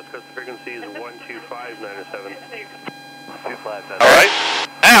 Because the frequency is 12597. Alright,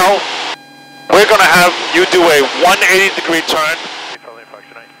 now we're going to have you do a 180-degree turn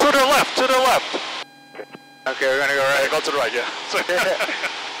to the left, to the left. Okay, we're going to go right. Go to the right, yeah.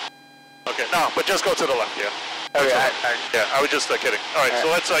 Okay, no, but just go to the left, yeah. Okay, yeah, I was just kidding. Alright, so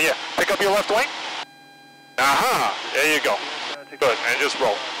let's, yeah, pick up your left wing. Aha, there you go. Good, and just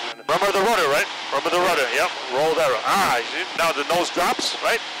roll. Remember the rudder, right? Remember the rudder, yep. Roll that rudder. Ah, now the nose drops,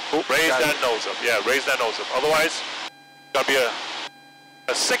 right? Raise that nose up, yeah, raise that nose up. Otherwise, it's going to be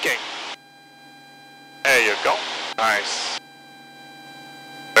a sinking. There you go. Nice.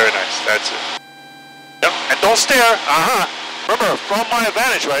 Very nice, that's it. Yep, and don't stare, Remember, from my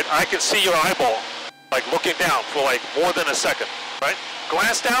advantage, right, I can see your eyeball, like looking down for like more than a second, right?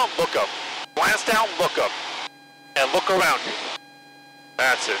 Glance down, look up. Glance down, look up. And look around you.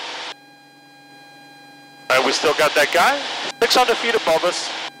 That's it. All right, we still got that guy. 600 feet above us.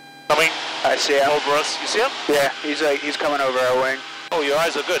 Coming. I see him. Over us. You see him? Yeah, he's coming over our wing. Oh, your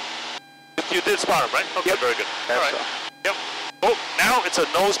eyes are good. You did spot him, right? Okay, yep. Very good. All right. Yep. Oh, now it's a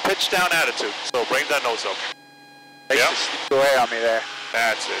nose pitch down attitude. So bring that nose up. Yep. Go away on me there.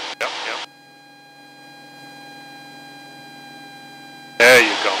 That's it. Yep, yep. There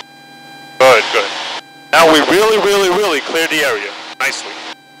you go. Good, good. Now we really cleared the area nicely.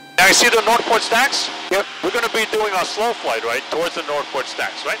 Now you see the Northport stacks? Yep. We're going to be doing our slow flight, right, towards the Northport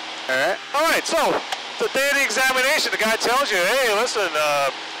stacks, right? Alright. Alright, so the day of the examination, the guy tells you, hey, listen,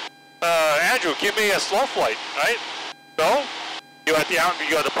 Andrew, give me a slow flight, right? So, you at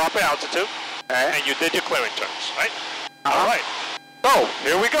the proper altitude, and you did your clearing turns, right? Alright. So,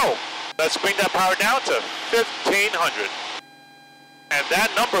 here we go. Let's bring that power down to 1500. And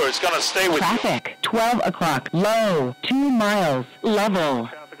that number is going to stay with you. Traffic, 12 o'clock, low, 2 miles, level.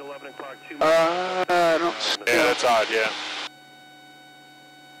 Traffic 11 o'clock, 2 miles. I don't see. Yeah, that's odd, yeah.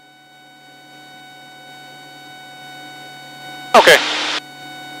 Okay.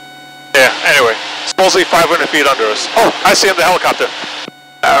 Yeah, anyway. Supposedly 500 feet under us. Oh, I see him, the helicopter.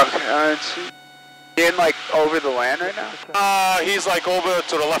 Okay, see. In like over the land right now? He's like over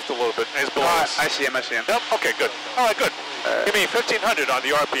to the left a little bit. He's below us. I see him. Yep, okay, good. Alright, good. Give me 1500 on the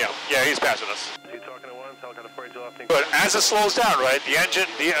RPM. Yeah, he's passing us. But as it slows down, right, the engine,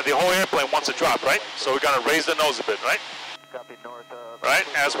 the whole airplane wants to drop, right? So we're going to raise the nose a bit, right? Right,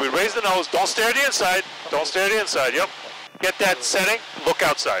 as we raise the nose, don't stare at the inside. Don't stare at the inside, yep. Get that setting, look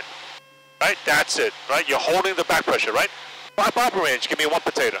outside. Right, that's it, right? You're holding the back pressure, right? Proper range, give me 1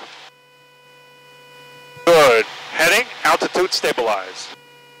 potato. Good. Heading, altitude, stabilize.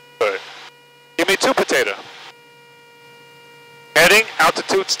 Good. Give me 2 potato. Heading,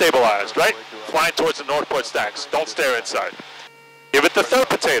 altitude, stabilized, right? Flying towards the Northport stacks. Don't stare inside. Give it the 3rd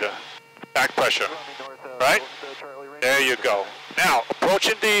potato. Back pressure. Right? There you go. Now,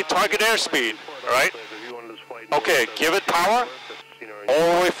 approaching the target airspeed, right? Okay, give it power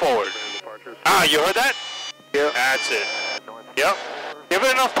all the way forward. Ah, you heard that? Yep. That's it. Yep. Give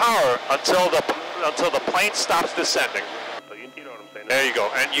it enough power until the plane stops descending. There you go.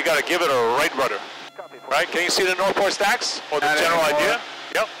 And you got to give it a right rudder. Right? Can you see the Northport stacks? Or the general idea?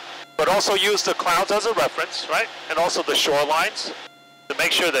 Yep. But also use the clouds as a reference, right? And also the shorelines to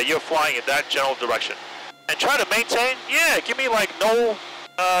make sure that you're flying in that general direction. And try to maintain, yeah, give me like no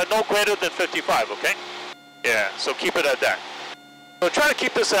greater than 55, okay? Yeah, so keep it at that. So try to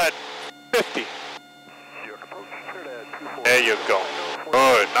keep this at 50. There you go.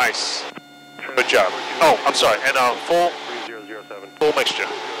 Good, nice. Good job. Oh, I'm sorry, and full mixture.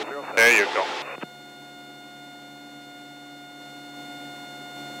 There you go.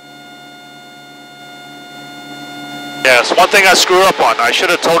 Yes, one thing I screwed up on. I should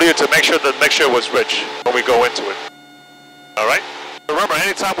have told you to make sure the mixture was rich when we go into it. Alright? Remember,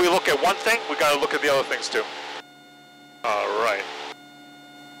 anytime we look at one thing, we got to look at the other things too. Alright.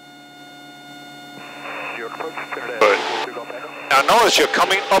 Good. Now notice you're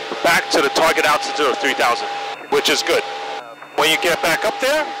coming up back to the target altitude of 3,000, which is good. When you get back up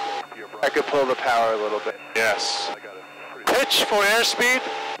there, I could pull the power a little bit. Yes. Pitch for airspeed.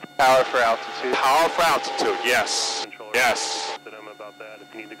 Power for altitude. Power for altitude, yes. Yes. About that,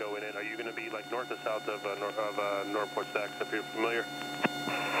 if you need to go in it, are you going to be like north or south of Northport stacks, if you're familiar?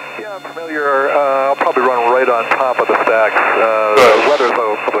 Yeah, I'm familiar. I'll probably run right on top of the stacks. The weather's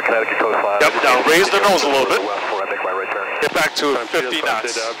over the Connecticut coastline. Yep, now raise the nose a little bit. Before I make my right turn. Get back to 50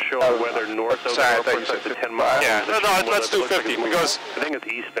 knots. Weather north of Sorry, I thought Northport you said stacks to 10 miles. Yeah, no, let's do 50 because I think it's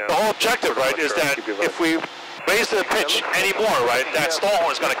eastbound. the whole objective, right, is that if we raise the pitch anymore, right, that stall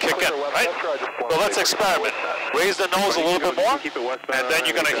horn is going to kick in, right? So let's experiment. Raise the nose a little bit more, and then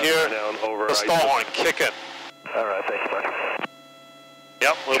you're going to hear the stall horn kick in. All right, thank you, bud.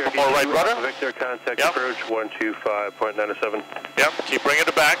 Yep, a little bit more right rudder. Victor, contact approach 125.97. Yep, keep bringing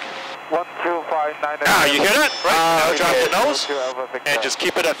it back. 125.97. Ah, you hear that? Right, now drop the nose, and just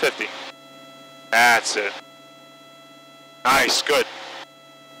keep it at 50. That's it. Nice, good.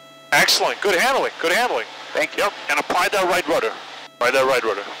 Excellent, good handling, good handling. Thank you. Yep, and apply that right rudder. Apply that right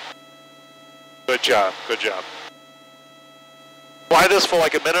rudder. Good job, good job. Apply this for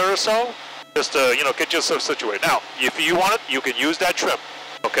like a minute or so, just to, you know, get yourself situated. Now, if you want it, you can use that trim,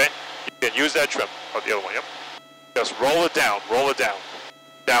 okay? You can use that trim, or the other one, yep. Just roll it down,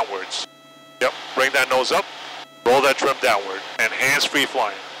 downwards. Yep, bring that nose up, roll that trim downward, and hands-free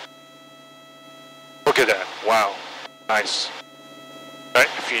flying. Look at that, wow, nice. Right,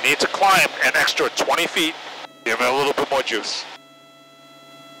 if you need to climb an extra 20 feet, give it a little bit more juice.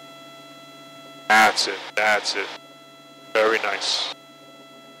 That's it, that's it. Very nice.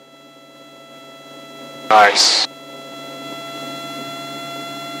 Nice.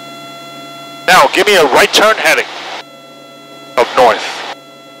 Now, give me a right turn heading of north.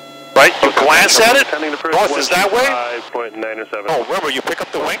 Right, you glance at it, north is that way. Oh, remember, you pick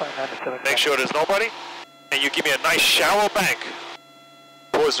up the wing, make sure there's nobody, and you give me a nice shallow bank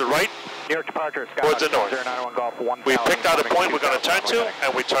towards the right, towards the north. We picked out a point we're going to turn to,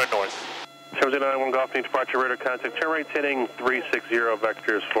 and we turn north. 791 Golf, need departure radar contact. Turn right heading 360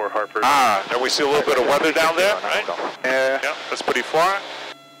 vectors for Harper. Ah, and we see a little bit of weather down there, right? Yeah, that's pretty far.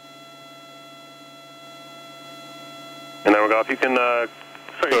 And now Golf, you can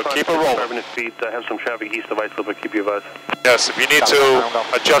keep it rolling. 5 minutes feet, have some traffic east of Islip, but keep you advised. Yes, if you need to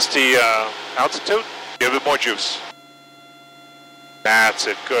adjust the altitude, give it more juice. That's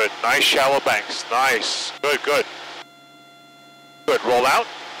it, good. Nice shallow banks, nice. Good, good. Good, roll out.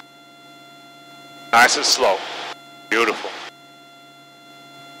 Nice and slow. Beautiful.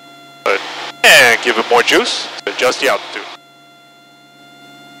 Good. And give it more juice. Adjust the altitude.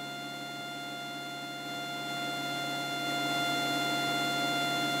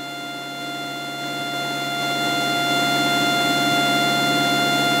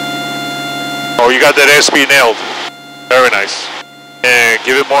 Oh, you got that airspeed nailed. Very nice. And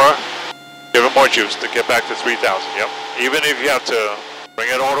give it more juice to get back to 3,000. Yep. Even if you have to bring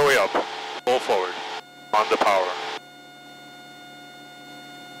it all the way up, pull forward on the power.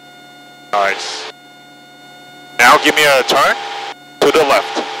 Nice. Now give me a turn to the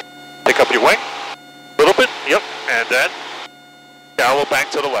left. Pick up your wing a little bit. Yep. And then shallow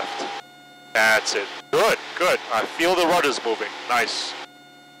bank to the left. That's it. Good, good. I feel the rudders moving. Nice.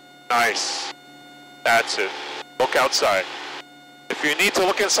 Nice. That's it. Look outside. If you need to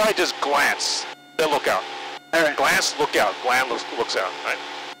look inside, just glance. Then look out. Right. Glance, look out. Glance, looks out. Right?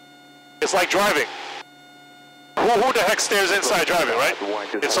 It's like driving. Who the heck stares inside driving, right?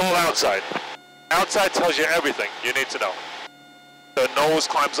 It's all outside. Outside tells you everything you need to know. The nose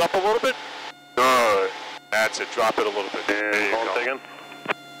climbs up a little bit. Good. That's it. Drop it a little bit. There you go.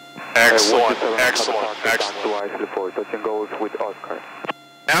 Excellent. Excellent. Excellent.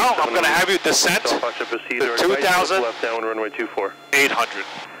 Now I'm going to have you descent to 2,000, left down runway 24. 800.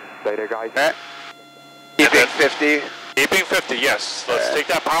 Later, guys. Keeping 50. Keeping 50, yes. Let's take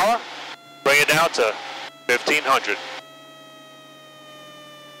that power, bring it down to 1,500.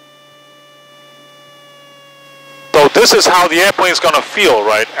 So this is how the airplane is going to feel,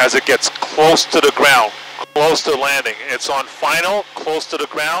 right, as it gets close to the ground, close to landing. It's on final, close to the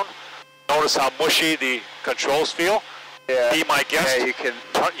ground. Notice how mushy the controls feel. Yeah. Be my guest. Yeah, you can.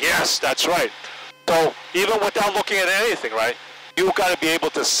 Yes, that's right. So even without looking at anything, right, you've got to be able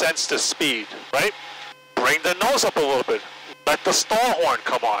to sense the speed, right? Bring the nose up a little bit. Let the stall horn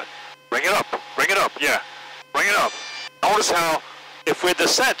come on. Bring it up, yeah. Bring it up. Notice how, if we're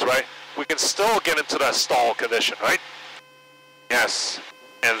descent, right, we can still get into that stall condition, right? Yes.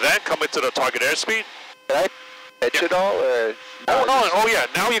 And then come into the target airspeed. Can I pitch it all? Or oh yeah,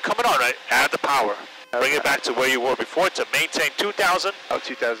 now you're coming on, right? Add the power. Okay. Bring it back to where you were before to maintain 2,000. Oh,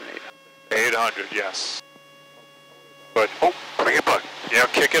 2,800. 800, yes. Good. Oh, bring it back. Yeah,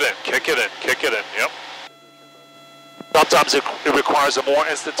 kick it in, yep. Sometimes it requires a more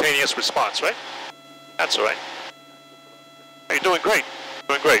instantaneous response, right? That's all right. You're doing great,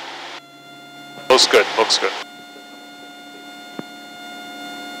 Looks good,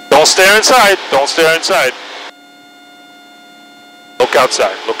 Don't stare inside, Look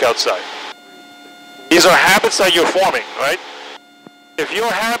outside, These are habits that you're forming, right? If your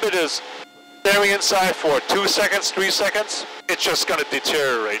habit is staring inside for 2 seconds, 3 seconds, it's just going to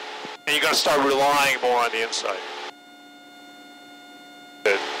deteriorate. And you're going to start relying more on the inside.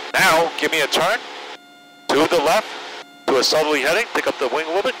 Good. Now, give me a turn to the left, to a southerly heading. Pick up the wing a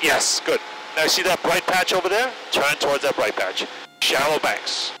little bit. Yes, good. Now, see that bright patch over there? Turn towards that bright patch. shallow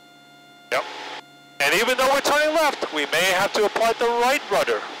banks. Yep. And even though we're turning left, we may have to apply the right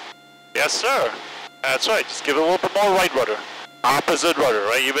rudder. Yes, sir. That's right. Just give it a little bit more right rudder. Opposite rudder,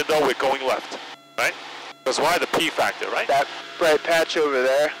 right? Even though we're going left, right? Because why? The P factor, right? That bright patch over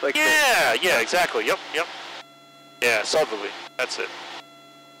there. Like yeah, yeah, exactly. Yep, yep. Yeah, southerly. That's it.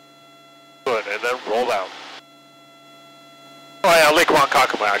 Good, and then roll out. Oh yeah, Lake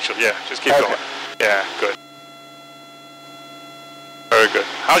Ronkonkoma actually. Yeah, just keep going. Yeah, good. Very good.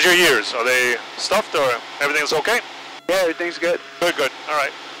 How's your ears? Are they stuffed or everything's okay? Yeah, everything's good. Good, good. All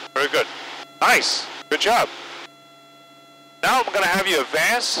right. Very good. Nice. Good job. Now I'm going to have you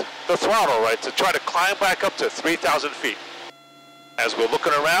advance the throttle, right, to try to climb back up to 3,000 feet. As we're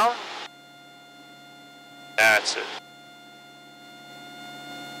looking around. That's it.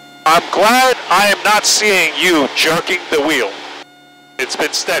 I'm glad I am not seeing you jerking the wheel. It's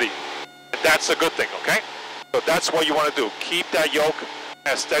been steady. And that's a good thing, okay? So that's what you want to do. Keep that yoke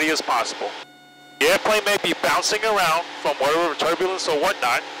as steady as possible. The airplane may be bouncing around from whatever turbulence or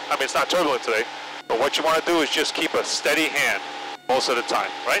whatnot. I mean, it's not turbulent today. But what you want to do is just keep a steady hand most of the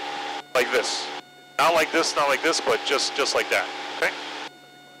time, right? Like this. Not like this, but just like that, okay?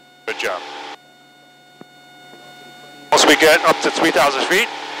 Good job. Once we get up to 3,000 feet,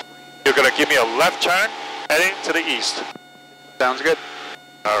 you're going to give me a left turn heading to the east. Sounds good.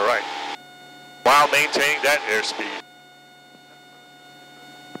 All right. While maintaining that airspeed.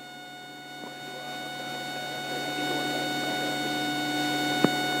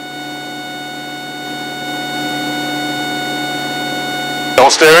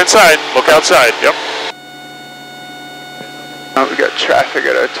 Don't stare inside. Look outside. Yep. Oh, we got traffic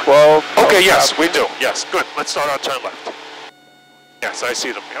at our 12. Okay, yes, we do. Yes, good. Let's start our turn left. Yes, I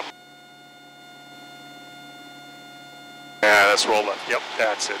see them. Yep. Yeah, let's roll left. Yep,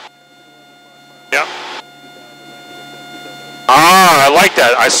 that's it. Yep. Ah, I like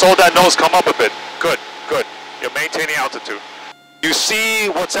that. I saw that nose come up a bit. Good, good. You're maintaining altitude. You see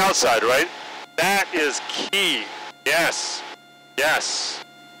what's outside, right? That is key. Yes. Yes.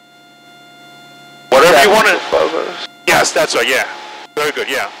 Whatever you want to... Yes, that's right, yeah. Very good,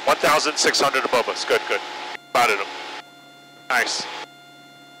 yeah. 1,600 above us. Good, good. Spotted them. Nice.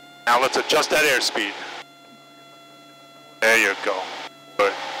 Now let's adjust that airspeed. There you go.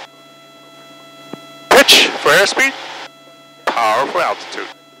 Good. Pitch for airspeed. Power for altitude.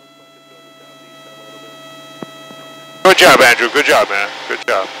 Good job, Andrew. Good job, man. Good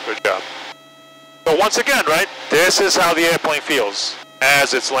job. Good job. So once again, right, this is how the airplane feels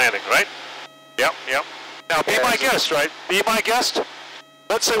as it's landing, right? Yep, yep. Now be my guest, right? Be my guest.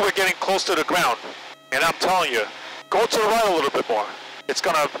 Let's say we're getting close to the ground, and I'm telling you, go to the right a little bit more. It's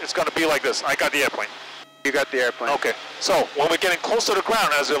gonna be like this. I got the airplane. You got the airplane. Okay. So when we're getting close to the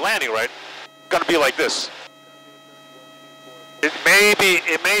ground as they're landing, right, it's gonna be like this. It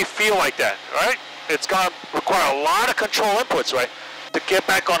may feel like that, right? It's gonna require a lot of control inputs, right, to get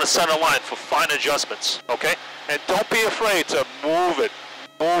back on the center line for fine adjustments, okay? And don't be afraid to move it,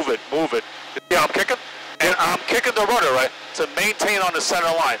 move it, move it. You see how I'm kicking? And I'm kicking the rudder, right, to maintain on the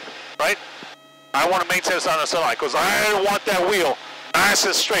center line, right? I want to maintain this on the center line because I want that wheel nice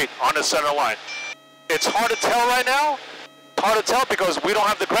and straight on the center line. It's hard to tell right now. It's hard to tell because we don't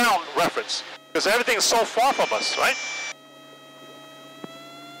have the ground reference because everything is so far from us, right?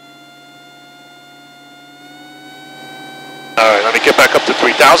 All right, let me get back up to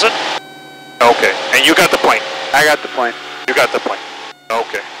 3,000. Okay, and you got the plane. I got the plane. You got the plane.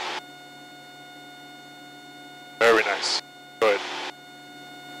 Okay. Very nice. Good.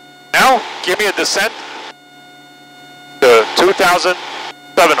 Now, give me a descent to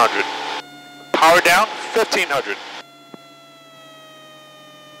 2,700. Power down, 1,500.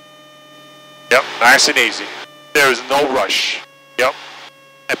 Yep, nice and easy. There is no rush. Yep.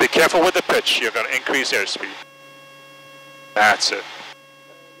 And be careful with the pitch. You're going to increase airspeed. That's it.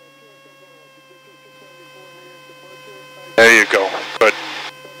 There you go. Good.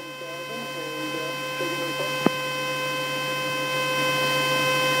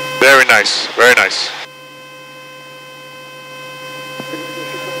 Very nice. Very nice.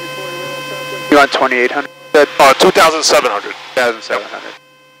 You want 2,800? 2,700. 2,700.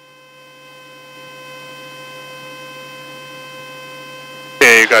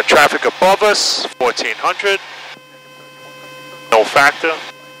 Okay, you got traffic above us, 1,400. No factor.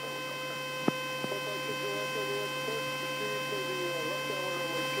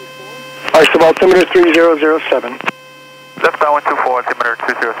 ISO altimeter 3007. Left 124, altimeter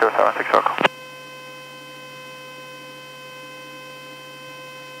 2007, 6 circle.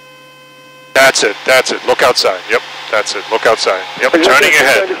 That's it, that's it. Look outside. Yep, that's it. Look outside. Yep, turning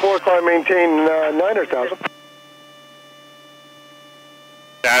ahead. 94, climb maintain 9,000.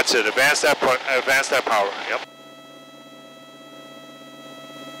 That's it. Advance that power. Yep.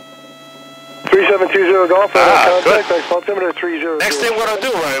 3720 Golf. Good. Contact. Altimeter 30. Next thing we're gonna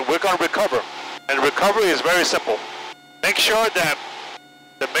do, right? We're gonna recover, and recovery is very simple. Make sure that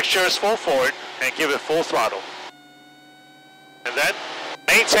the mixture is full forward and give it full throttle, and then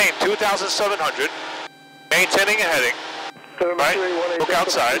maintain 2,700. Maintaining a heading. Right. Look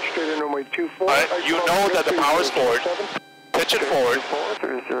outside. Right. You know that the power is forward. Pitch it forward.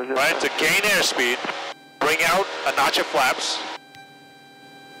 Right. To gain airspeed, bring out a notch of flaps.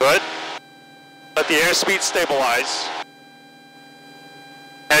 Good. Let the airspeed stabilize.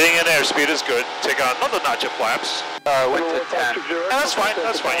 Heading and airspeed is good. Take out another notch of flaps. Went to 10. That's fine.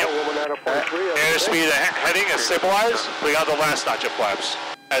 That's fine. Yep. Airspeed heading is stabilized. Bring out the last notch of flaps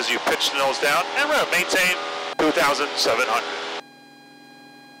as you pitch the nose down and maintain 2,700.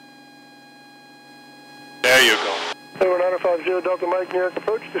 There you go. 950 Delta Mike, New York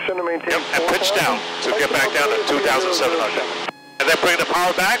approach, descend and maintain. Yep, and pitch down to get back down to 2,700. And then bring the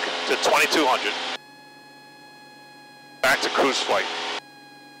power back to 2,200. Back to cruise flight.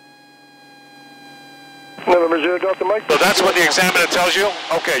 November 0 Delta Mike. So that's what the examiner tells you.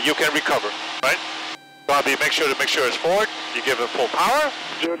 Okay, you can recover, right? Bobby, make sure the mixture is forward. You give it full power.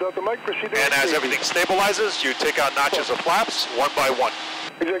 0 Delta Mike, proceed. And as everything stabilizes, you take out notches of flaps one by one.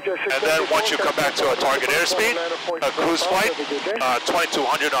 And then once you come back to a target airspeed, a cruise flight,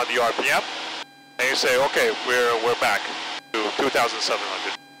 2,200 on the RPM, and you say, okay, we're back to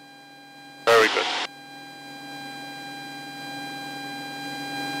 2,700. Very good.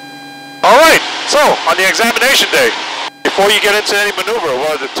 All right. So on the examination day, before you get into any maneuver,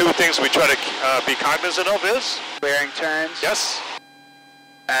 one of the two things we try to be cognizant of is clearing turns. Yes.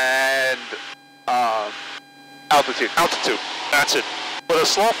 And altitude. Altitude. That's it. For a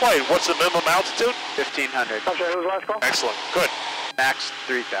slow flight, what's the minimum altitude? 1,500. I'm sorry, who was last call? Excellent. Good. Max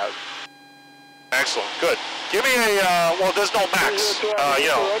 3,000. Excellent. Good. Give me a, well, there's no max. I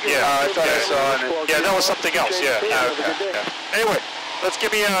thought I saw it. Yeah, that was something else. Yeah. Okay. Yeah. Anyway, let's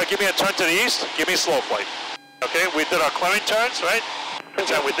give me a turn to the east. Give me slow flight. Okay, we did our clearing turns, right?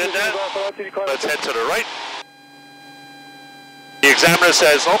 Pretend we did that. Let's head to the right. The examiner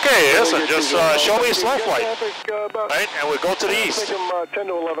says, okay, listen, just show me a slow flight, right? And we go to the east. 10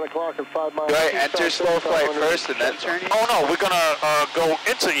 to 11 o'clock and 5 miles. Do I enter slow flight first and then turn east? Oh no, we're gonna go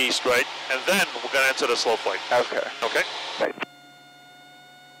into east, right? And then we're gonna enter the slow flight. Okay. Okay? Right.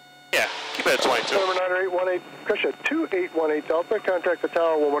 Yeah, keep it at 22. Number 9818, Krishna 2818 Delta, contact the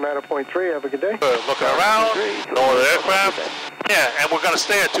tower 119.3, have a good day. Good, looking around, no other aircraft. Yeah, and we're gonna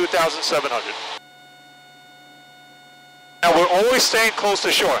stay at 2,700. Now we're always staying close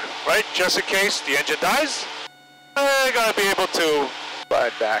to shore, right? Just in case the engine dies, we're gonna be able to fly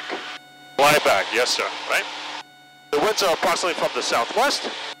it back. Fly it back, yes sir, right? The winds are approximately from the southwest,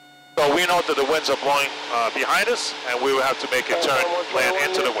 so we know that the winds are blowing behind us, and we will have to make a turn, land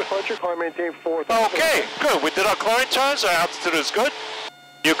into the wind. Okay, good. We did our clearing turns, our altitude is good.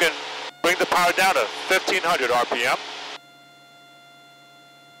 You can bring the power down to 1,500 RPM.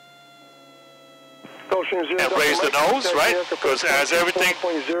 And raise the nose, right? Because as everything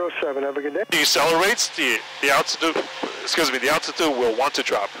decelerates, the altitude will want to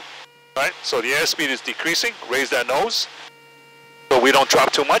drop, right? So the airspeed is decreasing. Raise that nose, so we don't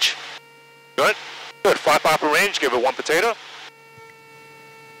drop too much. Good. Good. 5 pop range. Give it 1 potato.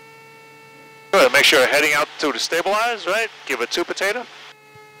 Good. Make sure heading altitude is stabilized, right? Give it 2 potato.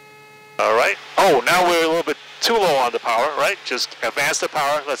 All right. Oh, now we're a little bit too low on the power, right? Just advance the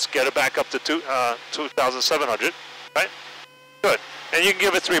power. Let's get it back up to 2,700, right? Good. And you can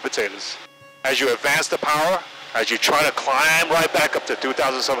give it 3 potatoes. As you advance the power, as you try to climb right back up to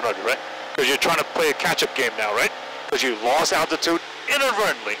 2,700, right? Because you're trying to play a catch-up game now, right? Because you lost altitude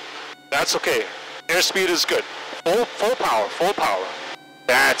inadvertently. That's okay. Airspeed is good. Full power, full power.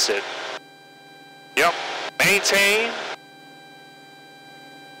 That's it. Yep. Maintain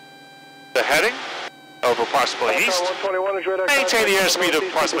the heading of approximately east. Maintain the airspeed of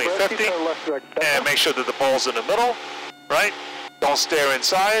approximately 50. And make sure that the ball's in the middle, right? Don't stare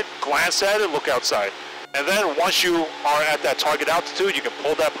inside, glance at it, look outside. And then once you are at that target altitude, you can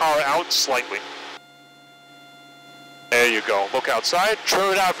pull that power out slightly. There you go. Look outside,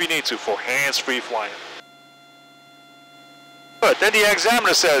 trim it out if you need to for hands-free flying. Good. Then the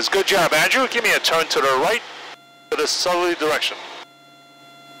examiner says, good job, Andrew. Give me a turn to the right, to the southerly direction.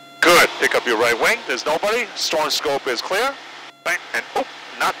 Good. Pick up your right wing. There's nobody. Storm scope is clear. Right. And oh,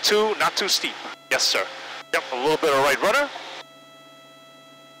 not too steep. Yes, sir. Yep. A little bit of right rudder.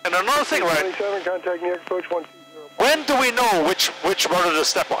 And another thing, right? When do we know which rudder to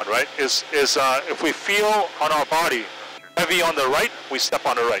step on? Right? Is if we feel on our body, heavy on the right, we step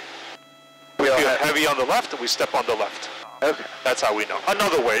on the right. We feel heavy on the left, we step on the left. Okay. That's how we know.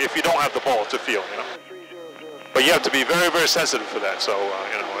 Another way, if you don't have the ball to feel, you know. But you have to be very, very sensitive for that, so,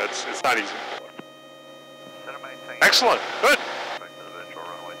 you know, it's not easy. Excellent. Good.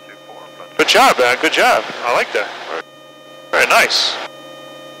 Good job, man. Good job. I like that. Very nice.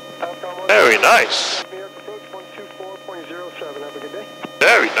 Very nice.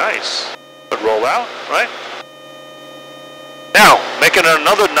 Very nice. Good roll out, right? Now, making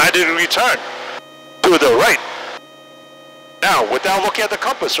another 90-degree turn to the right. Now, without looking at the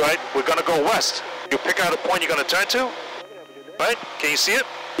compass, right, we're going to go west. You pick out a point you're going to turn to, right? Can you see it?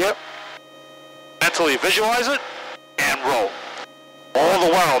 Yep. Mentally visualize it and roll. All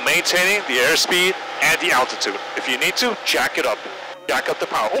the while maintaining the airspeed and the altitude. If you need to, jack it up. Jack up the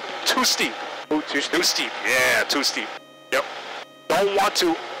power. Oh, too steep. Oh, too steep. Yeah, too steep. Yep. Don't want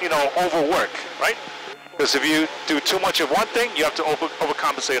to, you know, overwork, right? Because if you do too much of one thing, you have to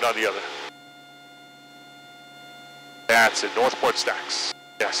overcompensate on the other. That's it. Northport stacks.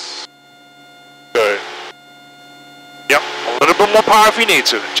 Yes. Good. Yep. A little bit more power if you need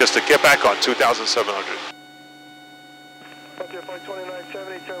to, just to get back on 2,700.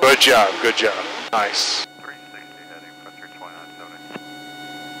 Good job. Good job. Nice.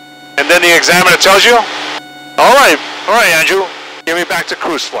 And then the examiner tells you, all right, Andrew, get me back to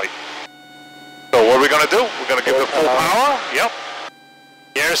cruise flight. So what are we going to do? We're going to give it full power. Yep.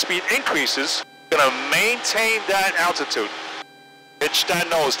 The airspeed increases. We're going to maintain that altitude. Pitch that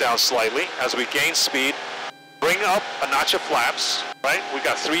nose down slightly as we gain speed. Bring up a notch of flaps, right? We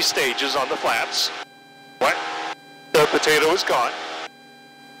got 3 stages on the flaps. What? Third potato is gone.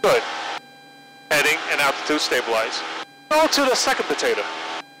 Good. Heading and altitude stabilize. Go to the second potato.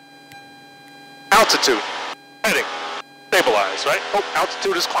 Altitude. Heading. Stabilize, right? Oh,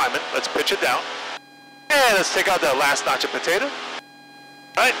 altitude is climbing. Let's pitch it down. And let's take out that last notch of potato.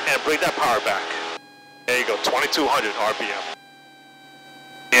 Right? And bring that power back. There you go. 2,200 RPM.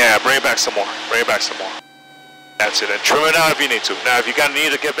 Yeah, bring it back some more. Bring it back some more. That's it. And trim it out if you need to. Now, if you got a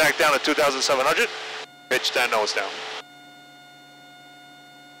need to get back down to 2,700, pitch that nose down.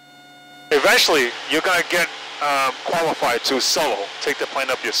 Eventually, you're going to get qualified to solo. Take the plane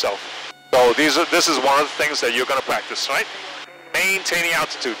up yourself. So this is one of the things that you're going to practice, right? Maintaining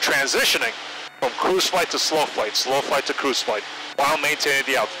altitude, transitioning from cruise flight to slow flight to cruise flight, while maintaining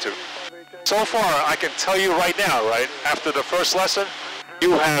the altitude. So far, I can tell you right now, right, after the first lesson,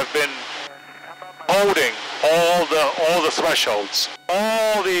 you have been holding all the thresholds,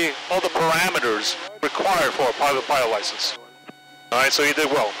 all the parameters required for a private pilot license. All right, so you did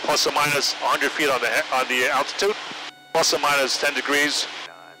well. Plus or minus 100 feet on the altitude, plus or minus 10 degrees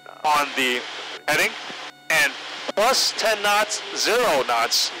on the heading, and plus 10 knots, 0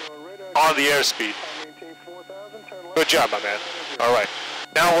 knots on the airspeed. Good job, my man. All right.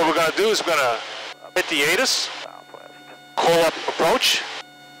 Now what we're going to do is we're going to hit the ATIS, call up approach,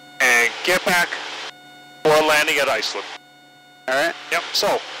 and get back for a landing at Iceland. All right? Yep.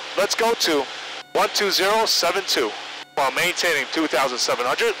 So let's go to 12072 while maintaining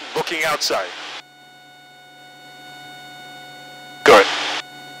 2,700, looking outside. Good.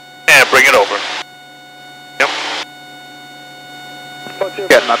 And bring it over. Yep.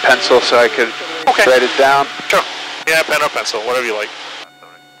 Get my pencil so I can write it down. Sure. Yeah, pen or pencil, whatever you like.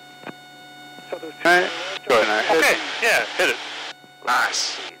 Alright. Good. Okay. Yeah, hit it.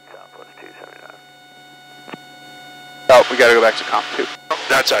 Nice. Oh, we gotta go back to comp 2. Oh,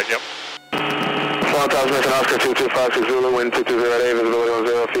 that's right, yep. Small Tower Mission Oscar 2256 Zulu, wind 2208,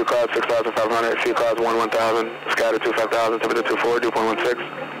 visibility 10, few clouds 6,500, few clouds 1,000, scatter 25,000, temperature 24, dew point 16,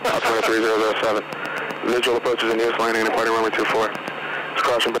 altimeter 3007. Visual approaches in use, landing and departing runway 24.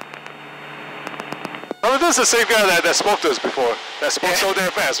 Caution. Oh, this is the same guy that spoke to us before. That spoke so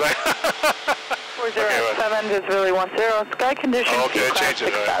damn fast, right? 407, visibility 10, sky condition, few clouds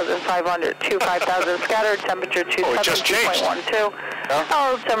 6,500, 5,000 scattered, temperature 2.12.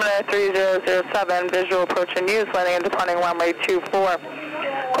 Altimeter 3007, visual approach and use, landing and departing runway 24.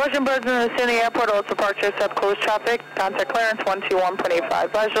 Caution birds in the Sydney Airport, all departures have closed traffic. Contact clearance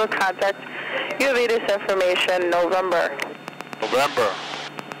 121.85. Visual contact. You have ATIS information, November.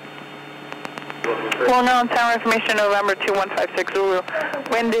 Long Island Tower information, November 2156 Zulu.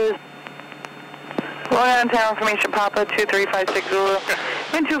 Wind is Long Island Tower information, Papa 2356 Zulu.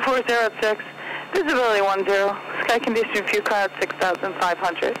 Wind 2406. Visibility 10. Sky condition, few clouds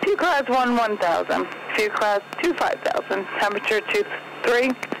 6,500. Few clouds 1,000. Few clouds 5,000. Temperature 23.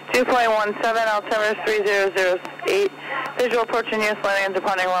 2.17. Altimeter 3008. Visual approach and use, landing and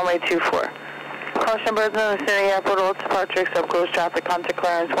departing runway 24. Caution birds in the vicinity, airport all departure except closed traffic, contact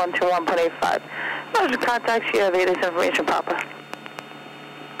clearance 121.85. Motion contacts, you have ATIS information, Papa.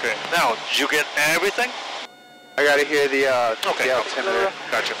 Okay, now, did you get everything? I gotta hear the altimeter.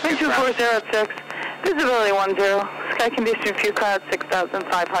 Gotcha. 2406, visibility 10, sky condition, few clouds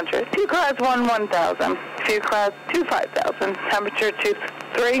 6,500, few clouds 1000, few clouds 5000, temperature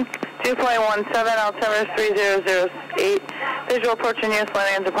 23, 2.17, altimeter 3008, visual approach and use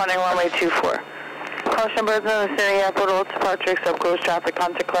landing departing runway 24. Caution birds in the vicinity, airport all departure except closed traffic,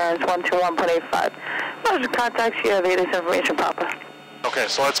 contact clearance 121.85. Motion contacts, you have ATIS information, Papa. Okay,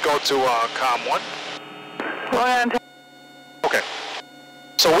 so let's go to COM 1. Okay,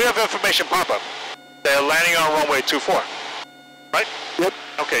 so we have information, Papa. They're landing on runway 24, right? Yep.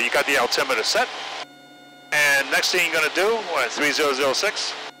 Okay, you got the altimeter set. And next thing you're gonna do, what,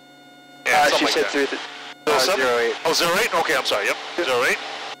 3006? Yeah, she said 08. Oh, 08? Okay, I'm sorry, yep, 08.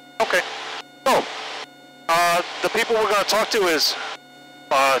 Okay, so, the people we're gonna talk to is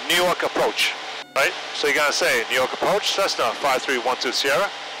New York approach, right? So you're gonna say, New York approach, Cessna 5312 Sierra.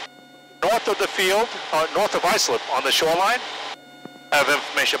 North of the field, north of Islip on the shoreline, have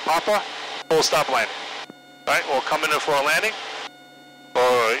information, Papa, full stop landing. Right, we'll come in for a landing,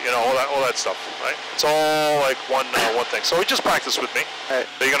 or you know all that stuff, right? It's all like one thing. So just practice with me. All right.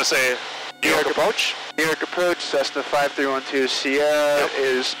 So you're gonna say New York approach. New York approach, Cessna 5312 Sierra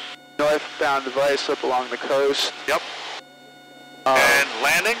is northbound of Islip along the coast. Yep. And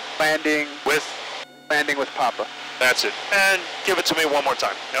landing. Landing with Papa. That's it. And give it to me one more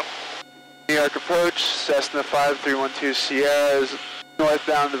time. Yep. New York approach, Cessna 5312 Sierra is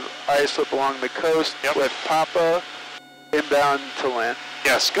northbound of Islip along the coast with Papa, inbound to land.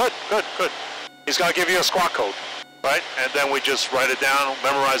 Yes, good. He's going to give you a squawk code, right? And then we just write it down,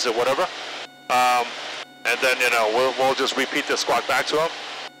 memorize it, whatever. And then, you know, we'll just repeat the squawk back to him.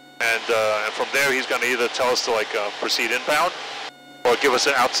 And from there, he's going to either tell us to, like, proceed inbound or give us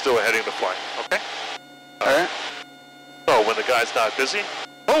an altitude heading to fly, okay? All right. So when the guy's not busy,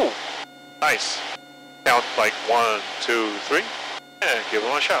 oh! Nice. Count like 1, 2, 3, and give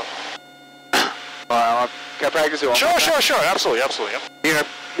him a shout. Can I practice it one more time? Sure, absolutely. Yep.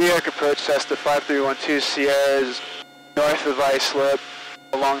 New York approach, Cessna 5312 Sierra is north of Islip,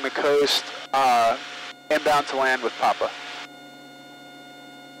 along the coast, inbound to land with Papa.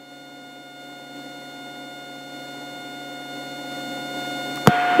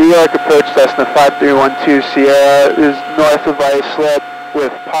 New York approach, Cessna 5312 Sierra is north of Islip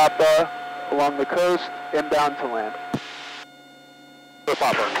with Papa, along the coast, inbound to land. With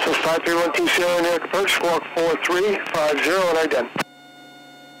Papa. So 5312 Sierra, New York approach, squawk 4350 and ident.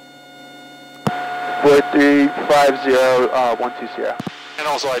 4350, 12 Sierra. And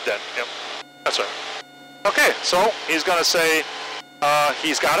also ident, yep. That's right. Okay, so he's going to say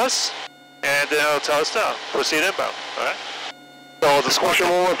he's got us, and then he'll tell us to proceed inbound, all right? So the squawk...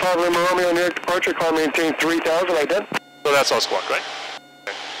 Squawk 115 Lima Romeo, New York departure, climb maintain 3000, ident. So that's our squawk, right?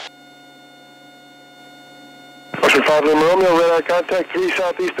 Ocean 5 Lima Romeo, radar contact 3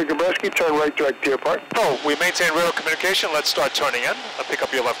 southeast of Gabreski, turn right direct to your park. Oh, we maintain radar communication. Let's start turning in. I'll pick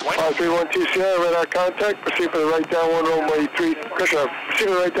up your left wing. 5312 Sierra, radar contact. Proceed for the right downwind runway 3. Proceed for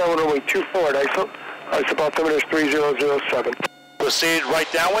the right downwind runway 24 at Islip. Islip altimeter is 3007. Proceed right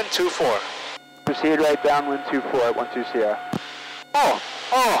downwind 24. Proceed right downwind 24 at 12 Sierra. Oh,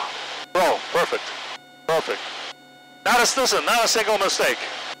 bro, perfect. Not a single mistake.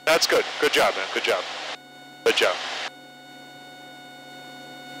 That's good. Good job, man. Good job.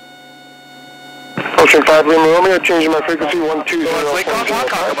 Ocean 5 Lima Romeo, changing my frequency 120. So let's link on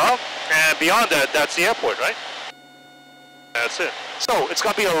Wakakama, and beyond that, that's the airport, right? That's it. So it's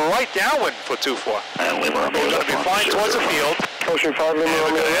going to be a right downwind for 24. We're going to be flying towards the field. Ocean 5 Lima We're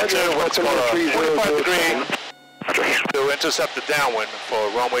Romeo, going to enter what's called a 45 degree to intercept the downwind for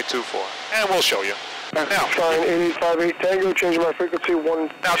runway 24, and we'll show you. Now, flying 858 Tango, changing my frequency 1.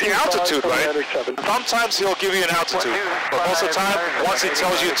 Now the altitude, right? Sometimes he'll give you an altitude, but most of the time, once he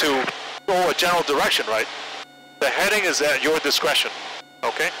tells you to go a general direction, right? The heading is at your discretion.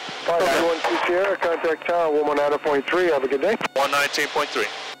 Okay? 5312 Sierra, contact tower 119.3. Have a good day. 119.3.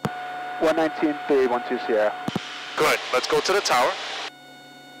 119.3, 12 Sierra. Good. Let's go to the tower.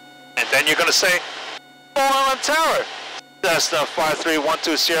 And then you're going to say, Long Island Tower. That's the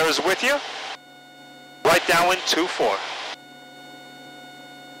 5312 Sierra is with you. Right downwind 24.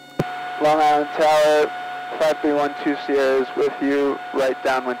 Long Island Tower, 5312 Sierra is with you. Right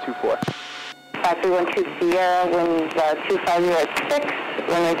downwind 24. 5312 Sierra, wind 250 at 6.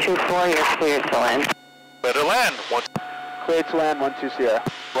 Runway 24, you're cleared to land. Clear to land. Clear to land 12 Sierra.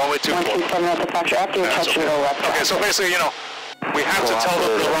 Runway 24. 127 at departure after you touch and go left. Okay, so basically, you know, we have to tell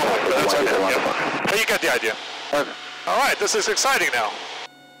them the runway, but that's okay. Yep. but you get the idea. Okay. All right, this is exciting now.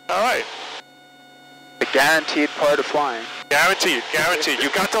 All right. The guaranteed part of flying. Guaranteed, guaranteed. You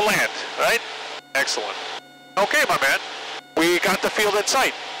got to land, right? Excellent. Okay, my man. We got the field in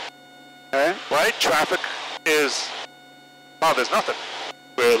sight. All right. Right? Traffic is... Oh, there's nothing.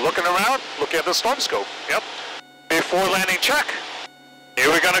 We're looking around, looking at the storm scope. Yep. Before landing check. Here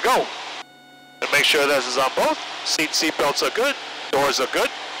we're going to go. And make sure this is on both. Seat belts are good. Doors are good.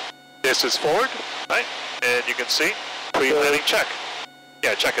 This is forward, right? And you can see pre-landing check.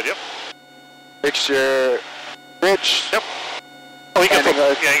 Yeah, check it, yep. Mixture rich. Yep. Oh, you can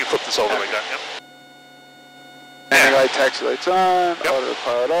flip this over like that, yep. Landing light, taxi lights on, Yep.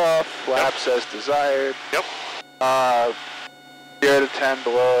 autopilot off, flaps as desired. Yep. 0 to 10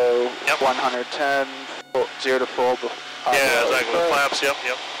 below, Yep. 110, 0 to full. Yeah, exactly. The flaps, yep,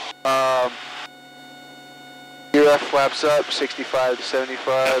 yep. UF flaps up, 65 to 75.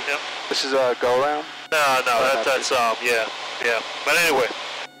 Yep, yep. This is a go-around? No, that's, yeah. But anyway,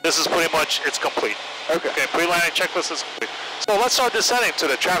 this is pretty much, it's complete. Okay. Okay, pre-landing checklist is complete. So let's start descending to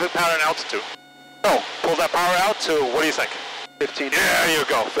the traffic pattern altitude. So, pull that power out to, what do you think? 15. Yeah, there you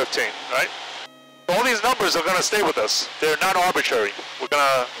go, 15, right? All these numbers are going to stay with us. They're not arbitrary. We're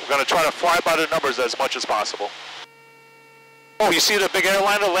gonna try to fly by the numbers as much as possible. Oh, you see the big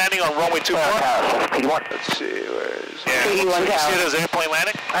airliner landing on runway 24? Let's see, where is it? Yeah, you see it as airplane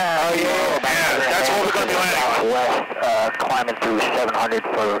landing? That's what we're going to be landing on. West, climbing through 700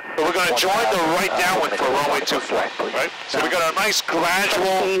 for... So we're going to join the right downwind for runway 24, right? So we got a nice gradual...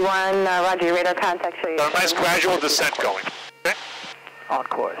 P1, Roger, radar contact, show you. Got a nice gradual descent going, okay? On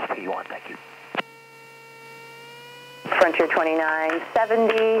course, P1, thank you. Frontier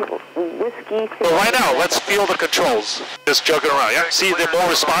 2970, Whiskey... So right now, let's feel the controls. Just joking around, yeah? See, they're more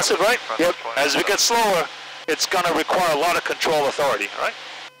responsive, right? Yep. As we get slower, it's going to require a lot of control authority, all right?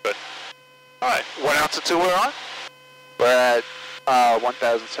 Good. All right, what altitude we're on? We're at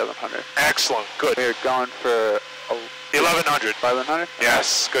 1,700. Excellent, good. We're going for 1,100. 1,100?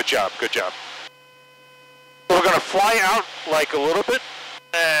 Yes, good job, good job. So we're going to fly out like a little bit.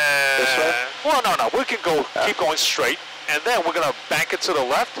 This way? Well, no, we can go, keep going straight, and then we're going to bank it to the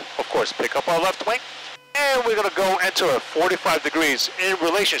left, of course, pick up our left wing, and we're going to go enter a 45 degrees in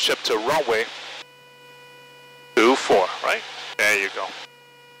relationship to runway 24, right? There you go.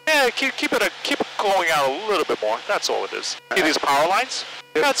 Yeah, keep it going out a little bit more, that's all it is. See these power lines?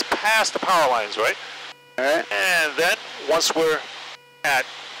 Yep. That's past the power lines, right? All right. And then, once we're at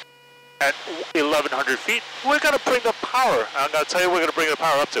 1,100 feet, we're going to bring the power. I'm going to tell you we're going to bring the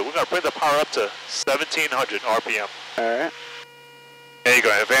power up to. We're going to bring the power up to 1,700 RPM. All right. There you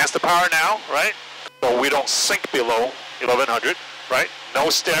go. Advance the power now, right? So we don't sink below 1,100, right? No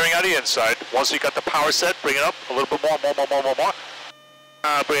staring at the inside. Once you got the power set, bring it up a little bit more. Bring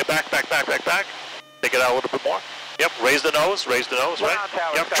it back. Take it out a little bit more. Yep, raise the nose, right?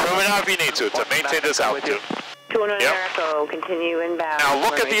 Yep, trim it out if you need to maintain this altitude. 200 America, continue inbound. Now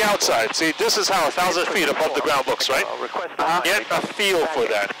look at the outside. See, this is how 1,000 feet above the ground looks, right? Get a feel for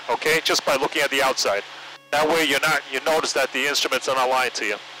that, okay? Just by looking at the outside. That way you notice that the instruments are not lying to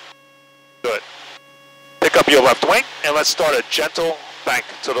you. Good. Pick up your left wing, and let's start a gentle bank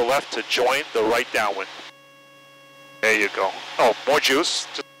to the left to join the right downwind. There you go. Oh, more juice.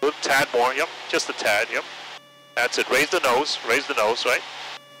 Just a little tad more. Yep, just a tad. Yep. That's it. Raise the nose, right?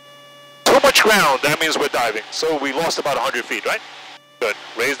 Too much ground, that means we're diving. So we lost about 100 feet, right? Good.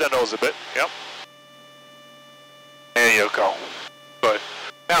 Raise the nose a bit. Yep. There you go. Good.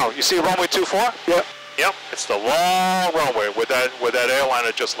 Now, you see runway 24? Yep. Yep. It's the long runway where that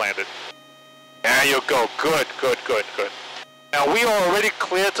airliner just landed. There you go. Good. Now, we are already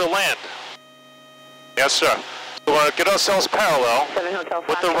cleared to land. Yes, sir. So we're going to get ourselves parallel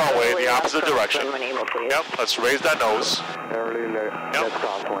with the runway in the opposite direction. Yep, let's raise that nose.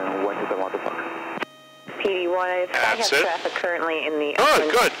 PD1, I have traffic currently in the...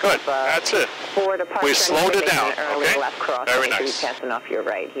 Good. That's it. We slowed it down, okay? Very nice. He's passing off your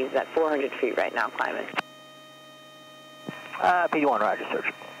right. He's at 400 feet right now climbing. PD1, roger,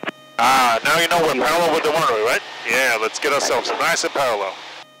 search. Now you know we're parallel with the runway, right? Yeah, let's get ourselves nice and parallel.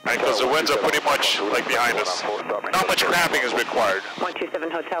 Right, because the winds are pretty much like behind us. Not much cramping is required.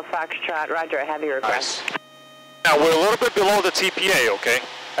 127 Hotel Foxtrot, roger, I have your request. Nice. Now we're a little bit below the TPA, okay?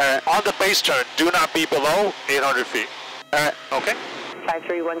 On the base turn, do not be below 800 feet. Okay?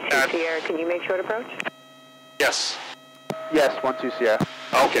 5312 Sierra, can you make short approach? Yes. Yes, 12 Sierra.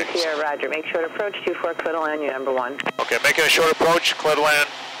 Okay. Sierra, roger, make short approach, 24 clear to land, you're number 1. Okay, making a short approach, clear to land,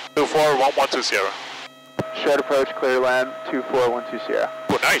 24, 112 Sierra. Short approach, clear land, 2412 Sierra.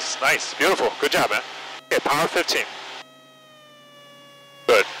 Oh, nice. Beautiful. Good job, man. Okay, power 15.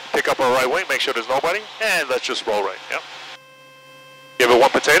 Good. pick up our right wing, make sure there's nobody, and let's just roll right, yep. Give it 1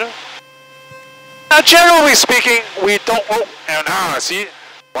 potato. Now, generally speaking, we don't, see,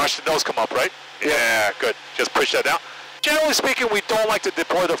 watch the nose come up, right? Yeah, good, just push that down. Generally speaking, we don't like to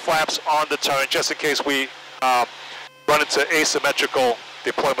deploy the flaps on the turn just in case we run into asymmetrical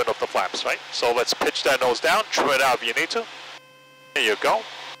deployment of the flaps, right? So let's pitch that nose down, trim it out if you need to. There you go.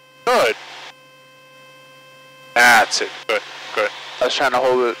 Good. That's it. Good, good. I was trying to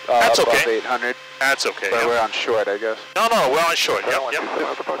hold it That's above okay. 800. That's okay. But we're on short, I guess. No, we're on short. Yep.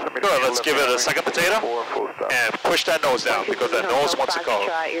 Good, let's give it a second potato and push that nose down because that nose wants to go.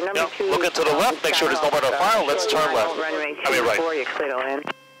 Yep. Looking to the left, make sure there's nobody on fire. Let's turn left. I mean right.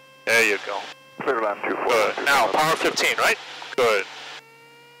 There you go. Good. Now, power 15, right? Good.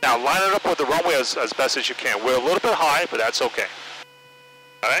 Now, line it up with the runway as best as you can. We're a little bit high, but that's okay.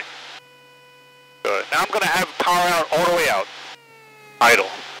 All right? Good. Now I'm going to have power out all the way out. Idle.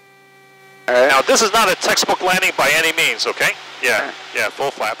 All right. Now, this is not a textbook landing by any means, okay? Yeah,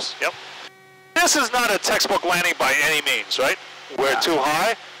 full flaps, yep. This is not a textbook landing by any means, right? We're too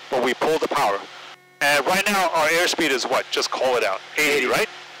high, but we pull the power. And right now, our airspeed is what? Just call it out. 80, right?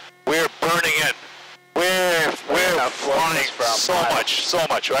 We're burning in. We're flying so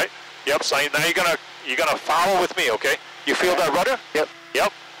much, right? Yep, so now you're gonna follow with me, okay? You feel that rudder? Yep.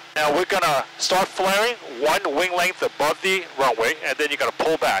 Now we're gonna start flaring 1 wing length above the runway, and then you're gonna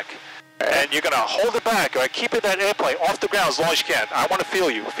pull back. And you're gonna hold it back, all right? Keeping that airplane off the ground as long as you can. I wanna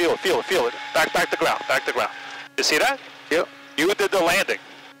feel you, feel it. Back the ground. You see that? Yep. You did the landing.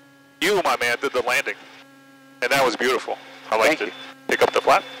 You, my man, did the landing. And that was beautiful. I liked it. Pick up the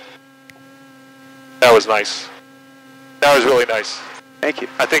flap. That was nice. That was really nice. Thank you.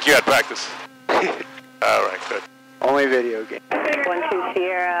 I think you had practice. All right, good. Only video game. 12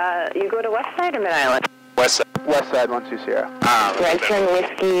 Sierra, you go to West Side or Mid Island? West Side. West Side, 12 Sierra. Right turn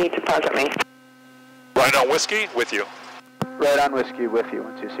whiskey, deposit me. Right on whiskey, with you. Right on whiskey, with you,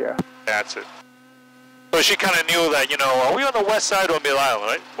 12 Sierra. That's it. So she kind of knew that, are we on the west side or Mid Island,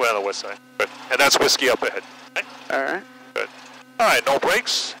 right? We're on the west side. Good. And that's whiskey up ahead. Right? All right. Good. All right, no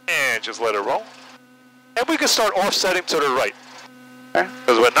brakes, and just let it roll. And we can start offsetting to the right.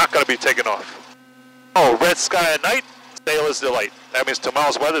 Because we're not going to be taking off. Oh, red sky at night, sailor's delight. That means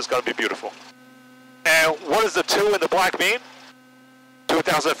tomorrow's weather is going to be beautiful. And what does the 2 in the black mean?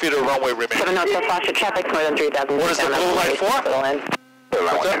 2,000 feet of runway remaining. 7 knots so fast, your traffic's more than 3,000 feet. What is the blue light for?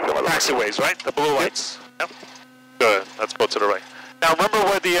 Taxiways, right? The blue lights. Yep. Good. Let's go to the right. Now remember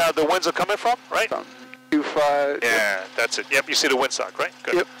where the winds are coming from, right? 25. Yeah, that's it. Yep, you see the windsock, right?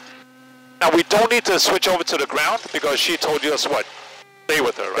 Good. Yep. Now we don't need to switch over to the ground because she told us what? Stay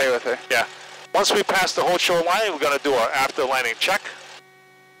with her, right? Stay with her. Yeah. Once we pass the whole shoreline, we're going to do our after landing check.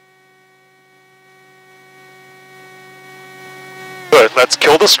 Good. Let's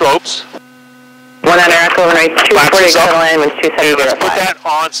kill the strobes. 1 on Echo, right 240 to land with 2705. Let's put that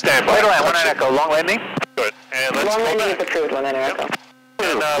on standby. Wait, 1 on Echo, long landing. Good. And let's long go landing back. is approved, 1 on Echo.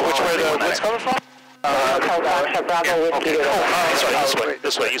 And which way the wind's coming from? Bravo, whiskey to the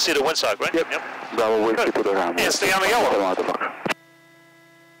This way. You see the windsock, right? Yep. Bravo, whiskey to the ground. And stay on the yellow.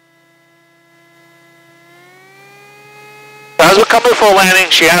 As we're coming for a landing,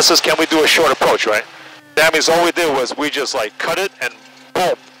 she asked us, can we do a short approach, right? That means all we did was we just cut it and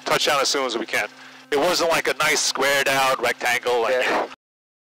boom, touch down as soon as we can. It wasn't like a nice squared out rectangle,